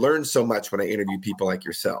podcast, I learn so much when I interview people like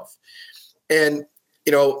yourself. And,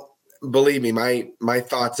 you know, believe me, my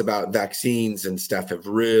thoughts about vaccines and stuff have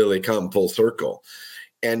really come full circle.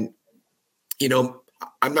 And, you know,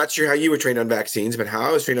 I'm not sure how you were trained on vaccines, but how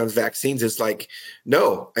I was trained on vaccines is like,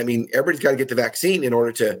 no, I mean, everybody's got to get the vaccine in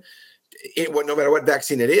order to, no matter what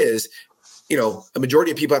vaccine it is, you know, a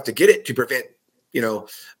majority of people have to get it to prevent, you know,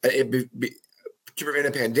 to prevent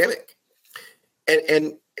a pandemic.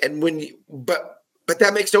 And when you, but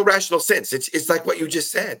that makes no rational sense. It's like what you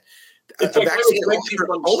just said. A vaccine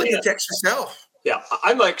only protects yourself. Yeah,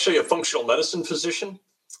 I'm actually a functional medicine physician.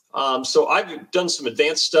 So I've done some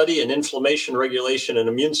advanced study in inflammation regulation and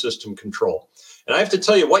immune system control. And I have to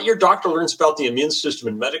tell you, what your doctor learns about the immune system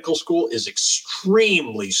in medical school is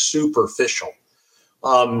extremely superficial.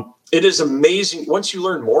 It is amazing. Once you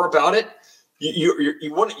learn more about it,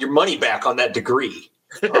 you want your money back on that degree.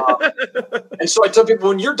 And so I tell people,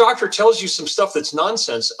 when your doctor tells you some stuff that's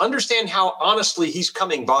nonsense, understand how honestly he's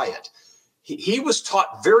coming by it. He was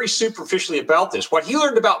taught very superficially about this. What he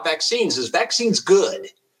learned about vaccines is vaccines good.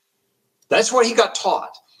 That's what he got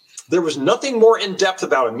taught. There was nothing more in-depth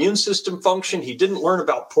about immune system function. He didn't learn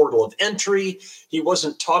about portal of entry. He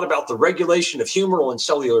wasn't taught about the regulation of humoral and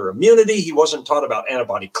cellular immunity. He wasn't taught about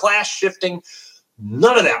antibody class shifting.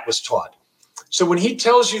 None of that was taught. So when he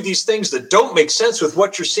tells you these things that don't make sense with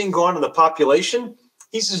what you're seeing go on in the population,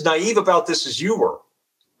 he's as naive about this as you were.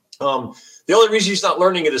 The only reason he's not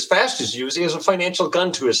learning it as fast as you is he has a financial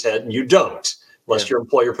gun to his head and you don't, unless your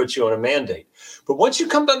employer puts you on a mandate. But once you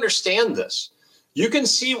come to understand this, you can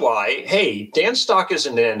see why, hey, Dan Stock is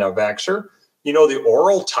an anti-vaxxer. You know, the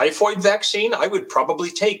oral typhoid vaccine I would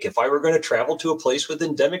probably take if I were going to travel to a place with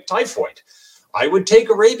endemic typhoid. I would take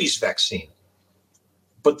a rabies vaccine.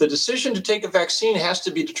 But the decision to take a vaccine has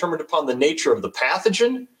to be determined upon the nature of the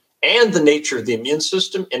pathogen and the nature of the immune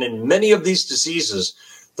system. And in many of these diseases,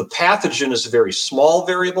 the pathogen is a very small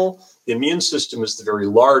variable. The immune system is the very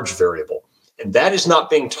large variable. And that is not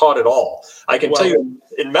being taught at all. I can tell you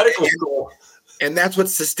in medical school. And that's what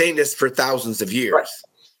sustained us for thousands of years.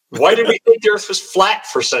 Right. Why did we think the earth was flat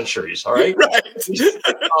for centuries? All right. Right.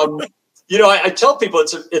 You know, I tell people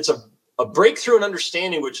it's a breakthrough in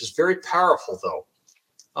understanding, which is very powerful, though.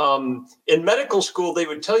 In medical school, they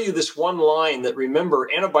would tell you this one line that, remember,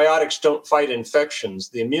 antibiotics don't fight infections.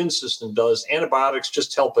 The immune system does. Antibiotics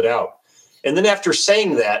just help it out. And then after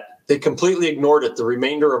saying that, they completely ignored it the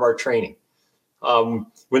remainder of our training.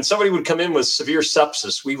 When somebody would come in with severe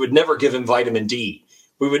sepsis, we would never give him vitamin D.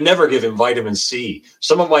 We would never give him vitamin C.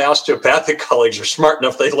 Some of my osteopathic colleagues are smart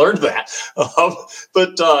enough, they learned that.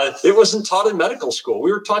 But it wasn't taught in medical school.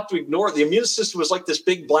 We were taught to ignore it. The immune system was like this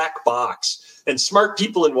big black box. And smart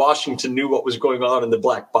people in Washington knew what was going on in the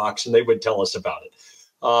black box, and they would tell us about it.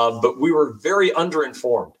 But we were very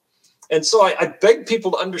underinformed. And so I beg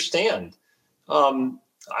people to understand.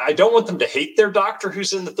 I don't want them to hate their doctor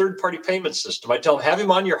who's in the third-party payment system. I tell them, have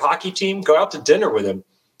him on your hockey team, go out to dinner with him.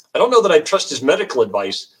 I don't know that I trust his medical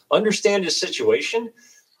advice. Understand his situation.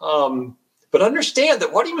 But understand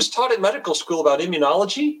that what he was taught in medical school about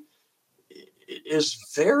immunology is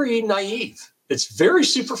very naive. It's very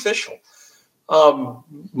superficial.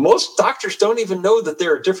 Most doctors don't even know that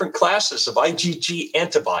there are different classes of IgG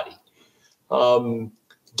antibody.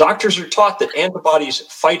 Doctors are taught that antibodies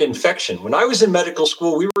fight infection. When I was in medical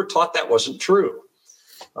school, we were taught that wasn't true.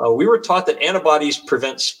 We were taught that antibodies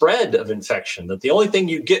prevent spread of infection, that the only thing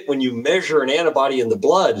you get when you measure an antibody in the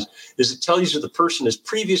blood is it tells you the person has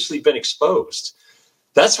previously been exposed.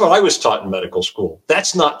 That's what I was taught in medical school.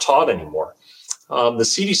 That's not taught anymore. The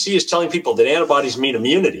CDC is telling people that antibodies mean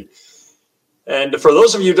immunity. And for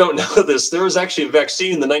those of you who don't know this, there was actually a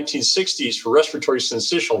vaccine in the 1960s for respiratory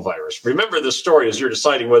syncytial virus. Remember this story as you're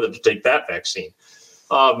deciding whether to take that vaccine,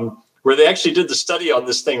 where they actually did the study on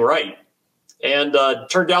this thing right. And it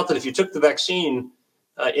turned out that if you took the vaccine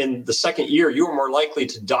in the second year, you were more likely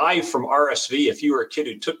to die from RSV if you were a kid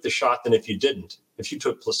who took the shot than if you didn't, if you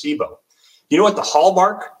took placebo. You know what the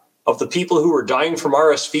hallmark of the people who were dying from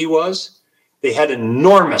RSV was? They had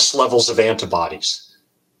enormous levels of antibodies.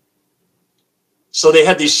 So they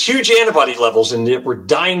had these huge antibody levels and they were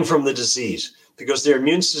dying from the disease because their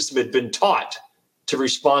immune system had been taught to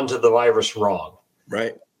respond to the virus wrong.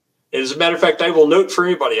 Right. And as a matter of fact, I will note for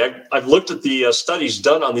anybody, I've looked at the studies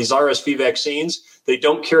done on these RSV vaccines. They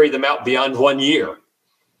don't carry them out beyond 1 year.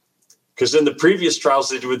 Because in the previous trials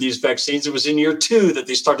they did with these vaccines, it was in year 2 that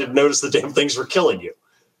they started to notice the damn things were killing you.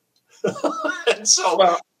 And so,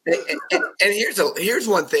 well, and here's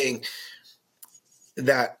one thing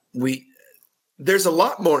that there's a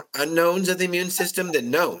lot more unknowns of the immune system than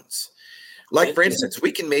knowns. Like, for instance,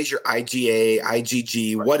 we can measure IgA,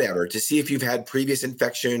 IgG, whatever, to see if you've had previous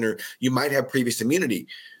infection or you might have previous immunity.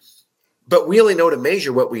 But we only know to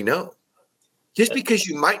measure what we know. Just because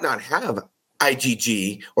you might not have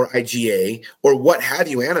IgG or IgA or what have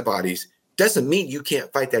you antibodies doesn't mean you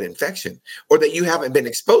can't fight that infection or that you haven't been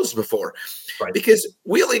exposed before. Right. Because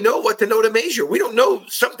we only know what to know to measure. We don't know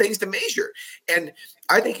some things to measure. And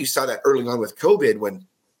I think you saw that early on with COVID when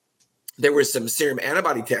there was some serum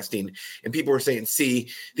antibody testing and people were saying, see,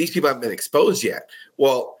 these people haven't been exposed yet.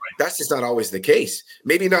 Well, that's just not always the case.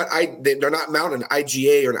 Maybe they're not mounting an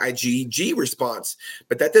IgA or an IgG response,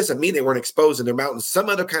 but that doesn't mean they weren't exposed and they're mounting some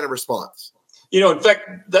other kind of response. In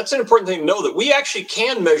fact, that's an important thing to know, that we actually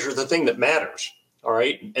can measure the thing that matters. All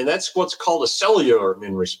right. And that's what's called a cellular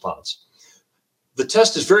immune response. The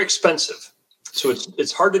test is very expensive. So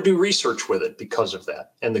it's hard to do research with it because of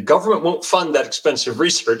that. And the government won't fund that expensive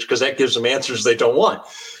research because that gives them answers they don't want.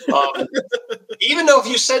 Even though if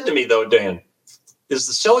you said to me, though, Dan, is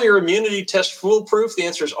the cellular immunity test foolproof? The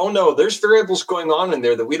answer is, oh, no, there's variables going on in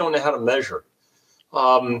there that we don't know how to measure.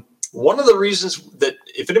 One of the reasons that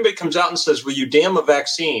if anybody comes out and says, will you damn a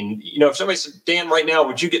vaccine? If somebody said, Dan, right now,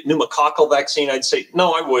 would you get pneumococcal vaccine? I'd say,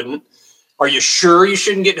 no, I wouldn't. Are you sure you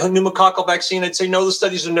shouldn't get a pneumococcal vaccine? I'd say, no, the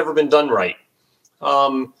studies have never been done right.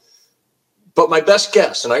 But my best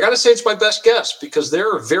guess, and I got to say it's my best guess, because there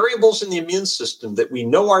are variables in the immune system that we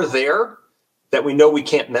know are there that we know we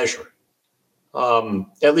can't measure,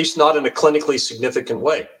 at least not in a clinically significant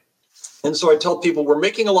way. And so I tell people we're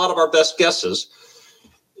making a lot of our best guesses.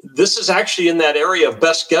 This is actually in that area of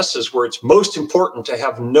best guesses where it's most important to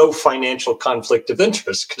have no financial conflict of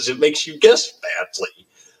interest because it makes you guess badly.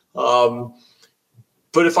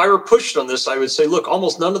 But if I were pushed on this, I would say, look,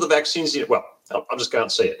 almost none of the vaccines, I'll just go out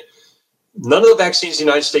and say it. None of the vaccines in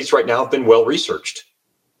the United States right now have been well researched.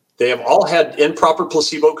 They have all had improper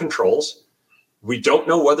placebo controls. We don't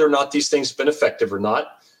know whether or not these things have been effective or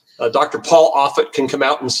not. Dr. Paul Offit can come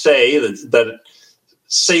out and say that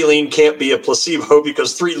saline can't be a placebo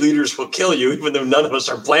because 3 liters will kill you, even though none of us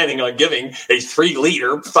are planning on giving a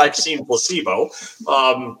 3-liter vaccine placebo.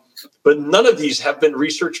 But none of these have been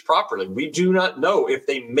researched properly. We do not know if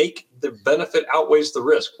they make the benefit outweighs the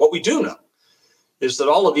risk. What we do know is that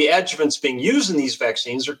all of the adjuvants being used in these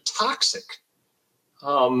vaccines are toxic.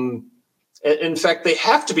 In fact, they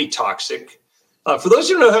have to be toxic. For those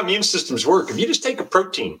who know how immune systems work, if you just take a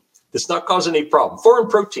protein that's not causing any problem, foreign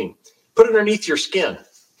protein, put it underneath your skin,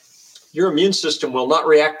 your immune system will not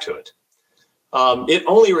react to it. It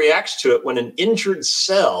only reacts to it when an injured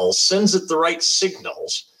cell sends it the right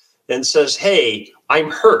signals and says, hey,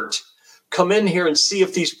 I'm hurt. Come in here and see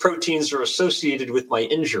if these proteins are associated with my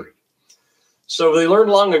injury. So they learned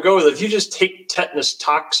long ago that if you just take tetanus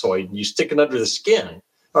toxoid and you stick it under the skin,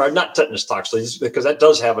 or not tetanus toxins, because that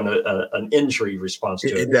does have an injury response to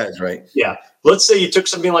it. It does, right? Yeah. Let's say you took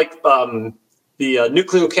something like the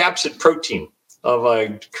nucleocapsid protein of a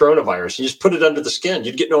coronavirus. You just put it under the skin.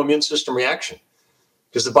 You'd get no immune system reaction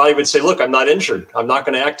because the body would say, look, I'm not injured. I'm not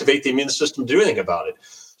going to activate the immune system to do anything about it.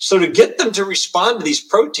 So to get them to respond to these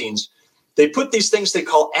proteins, they put these things they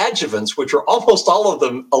call adjuvants, which are almost all of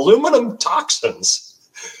them aluminum toxins.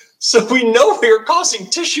 So we know we are causing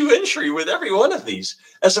tissue injury with every one of these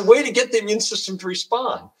as a way to get the immune system to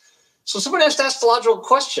respond. So someone has to ask the logical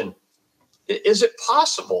question, is it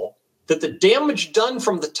possible that the damage done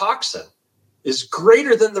from the toxin is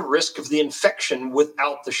greater than the risk of the infection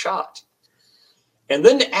without the shot? And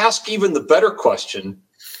then to ask even the better question,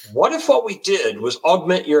 what if what we did was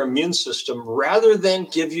augment your immune system rather than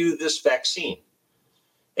give you this vaccine?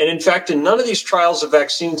 And in fact, in none of these trials of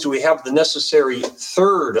vaccines do we have the necessary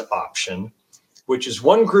third option, which is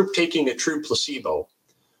one group taking a true placebo,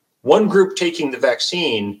 one group taking the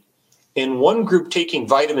vaccine, and one group taking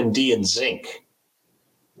vitamin D and zinc.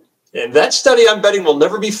 And that study, I'm betting, will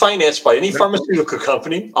never be financed by any pharmaceutical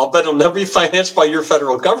company. I'll bet it'll never be financed by your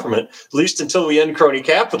federal government, at least until we end crony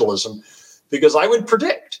capitalism, because I would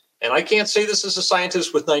predict, and I can't say this as a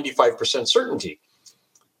scientist with 95% certainty,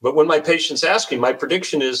 but when my patients ask me, my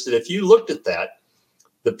prediction is that if you looked at that,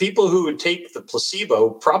 the people who would take the placebo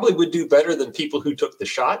probably would do better than people who took the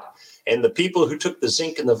shot, and the people who took the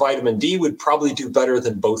zinc and the vitamin D would probably do better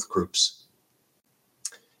than both groups.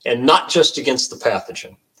 And not just against the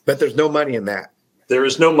pathogen. But there's no money in that. There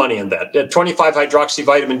is no money in that. At 25 hydroxy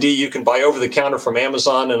vitamin D, you can buy over the counter from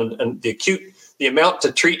Amazon, and the amount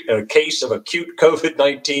to treat a case of acute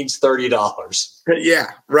COVID-19 is $30. Yeah,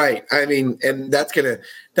 right. I mean, and that's gonna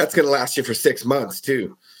last you for 6 months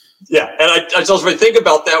too. Yeah, and I tell somebody, think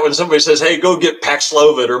about that when somebody says, "Hey, go get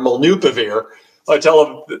Paxlovid or Molnupiravir." I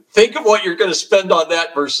tell them, think of what you're going to spend on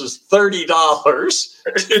that versus $30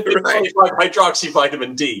 right. Hydroxy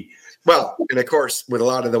vitamin D. Well, and of course, with a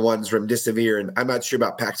lot of the ones from Remdesivir, and I'm not sure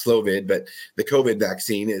about Paxlovid, but the COVID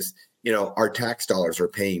vaccine is, our tax dollars are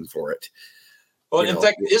paying for it. Well, in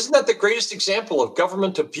fact, isn't that the greatest example of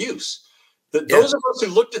government abuse? That those of us who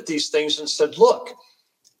looked at these things and said, look,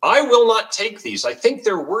 I will not take these. I think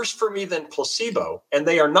they're worse for me than placebo, and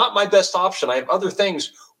they are not my best option. I have other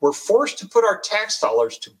things. We're forced to put our tax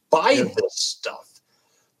dollars to buy this stuff.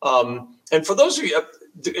 And for those of you,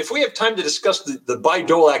 if we have time to discuss the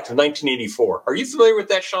Bayh-Dole Act of 1984, are you familiar with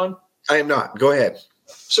that, Shawn? I am not. Go ahead.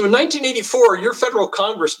 So in 1984, your federal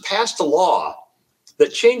Congress passed a law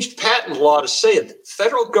that changed patent law to say that the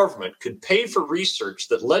federal government could pay for research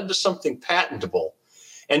that led to something patentable,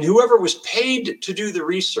 and whoever was paid to do the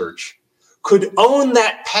research could own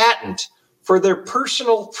that patent for their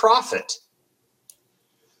personal profit.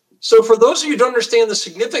 So for those of you who don't understand the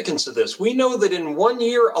significance of this, we know that in 1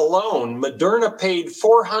 year alone, Moderna paid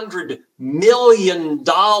 $400 million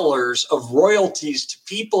of royalties to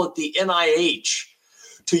people at the NIH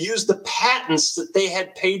to use the patents that they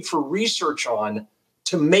had paid for research on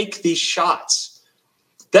to make these shots.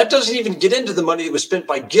 That doesn't even get into the money that was spent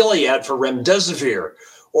by Gilead for Remdesivir,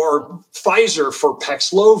 or Pfizer for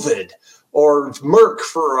Paxlovid, or Merck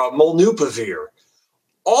for Molnupiravir.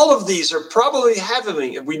 All of these are probably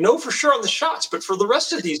having, we know for sure on the shots, but for the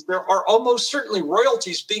rest of these, there are almost certainly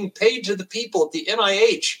royalties being paid to the people at the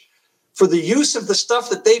NIH for the use of the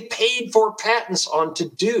stuff that they paid for patents on to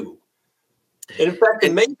do. And in fact,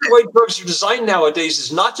 the main way drugs are designed nowadays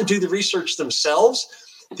is not to do the research themselves.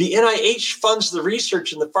 The NIH funds the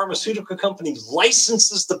research and the pharmaceutical company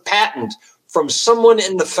licenses the patent from someone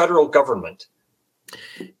in the federal government.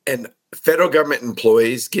 And federal government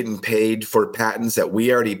employees getting paid for patents that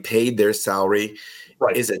we already paid their salary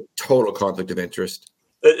is a total conflict of interest.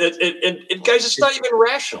 And guys, it's not even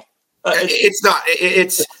rational. It's not.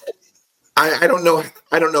 I don't know.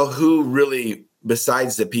 I don't know who really,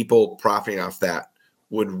 besides the people profiting off that,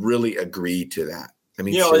 would really agree to that. I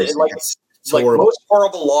mean, it's like most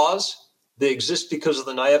horrible laws, they exist because of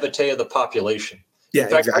the naivete of the population. Yeah, in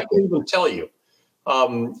fact, exactly. I can even tell you.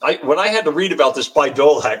 When I had to read about this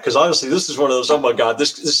Bayh-Dole Act, because honestly, this is one of those, oh my God,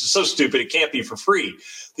 this is so stupid, it can't be for free.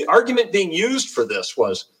 The argument being used for this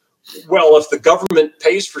was, well, if the government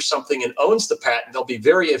pays for something and owns the patent, they'll be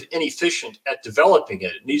very inefficient at developing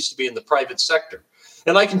it. It needs to be in the private sector.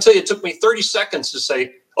 And I can tell you, it took me 30 seconds to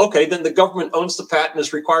say, okay, then the government owns the patent,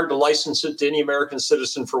 is required to license it to any American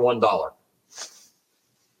citizen for $1.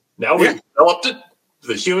 Now we've developed it.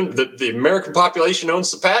 The American population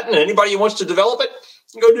owns the patent, and anybody who wants to develop it,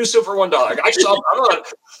 Go do so for $1. I saw.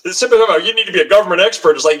 It's simply about you need to be a government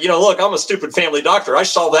expert. It's like, look, I'm a stupid family doctor. I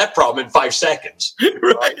solved that problem in 5 seconds.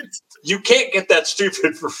 Right. You can't get that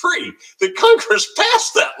stupid for free. The Congress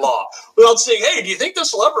passed that law without saying, hey, do you think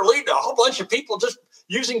this will ever lead to a whole bunch of people just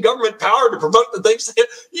using government power to promote the things that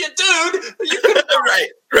you could right.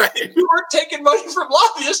 You weren't taking money from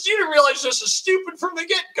lobbyists. You didn't realize this is stupid from the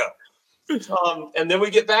get-go. And then we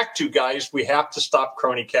get back to, guys, we have to stop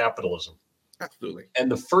crony capitalism. Absolutely.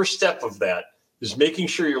 And the first step of that is making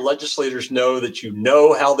sure your legislators know that you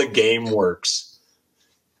know how the game works.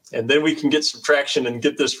 And then we can get some traction and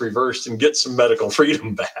get this reversed and get some medical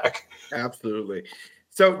freedom back. Absolutely.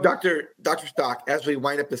 So, Dr. Stock, as we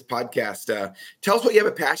wind up this podcast, tell us what you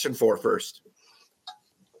have a passion for first.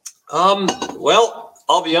 Well,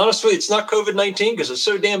 I'll be honest with you, it's not COVID-19 because it's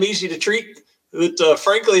so damn easy to treat that,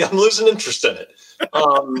 frankly, I'm losing interest in it.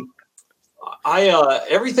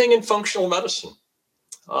 Everything in functional medicine.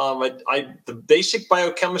 The basic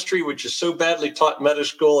biochemistry, which is so badly taught in medical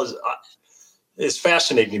school, is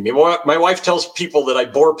fascinating to me. My wife tells people that I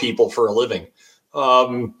bore people for a living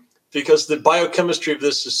because the biochemistry of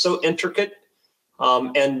this is so intricate,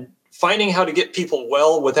 and finding how to get people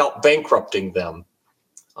well without bankrupting them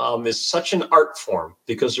is such an art form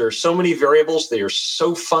because there are so many variables. They are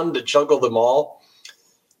so fun to juggle them all.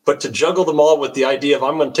 But to juggle them all with the idea of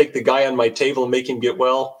I'm going to take the guy on my table and make him get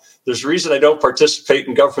well, there's a reason I don't participate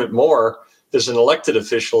in government more as an elected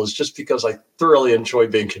official is just because I thoroughly enjoy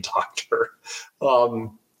being a doctor.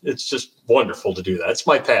 It's just wonderful to do that. It's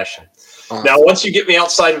my passion. Now, once you get me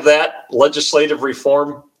outside of that, legislative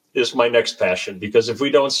reform is my next passion because if we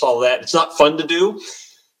don't solve that, it's not fun to do,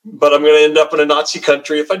 but I'm going to end up in a Nazi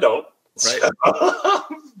country if I don't. Right. So,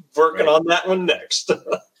 working on that one next.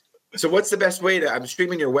 So what's the best way I'm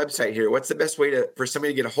streaming your website here. What's the best way for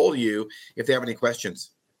somebody to get a hold of you if they have any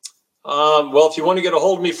questions? Well, if you want to get a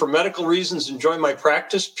hold of me for medical reasons and join my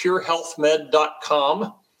practice,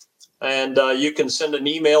 purehealthmed.com. And you can send an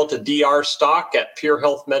email to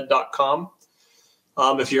drstock@purehealthmed.com.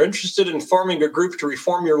 If you're interested in forming a group to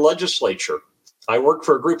reform your legislature, I work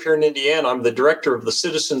for a group here in Indiana. I'm the director of the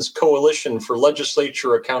Citizens Coalition for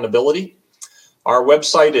Legislature Accountability. Our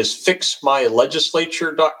website is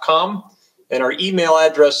fixmylegislature.com, and our email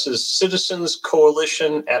address is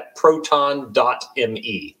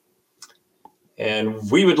citizenscoalition@proton.me. And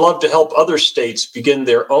we would love to help other states begin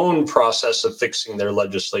their own process of fixing their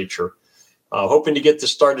legislature. Hoping to get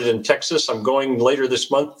this started in Texas. I'm going later this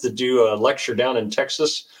month to do a lecture down in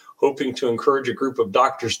Texas, hoping to encourage a group of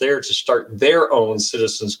doctors there to start their own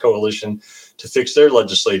citizens coalition to fix their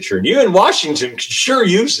legislature. And you in Washington could sure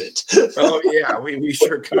use it. Oh, yeah, we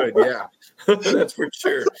sure could. Yeah, that's for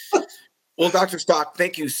sure. Well, Dr. Stock,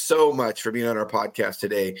 thank you so much for being on our podcast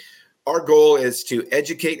today. Our goal is to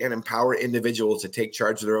educate and empower individuals to take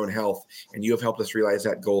charge of their own health, and you have helped us realize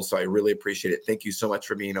that goal, so I really appreciate it. Thank you so much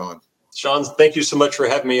for being on. Shawn, thank you so much for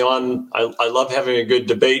having me on. I love having a good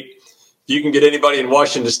debate. If you can get anybody in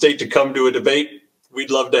Washington State to come to a debate, we'd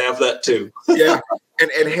love to have that too. Yeah,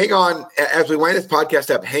 and hang on. As we wind this podcast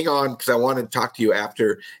up, hang on, because I want to talk to you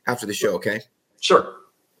after the show, okay? Sure.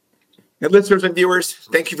 And listeners and viewers,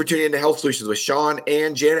 thank you for tuning in to Health Solutions with Shawn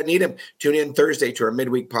and Janet Needham. Tune in Thursday to our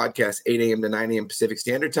midweek podcast, 8 a.m. to 9 a.m. Pacific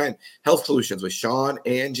Standard Time. Health Solutions with Shawn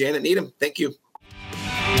and Janet Needham. Thank you.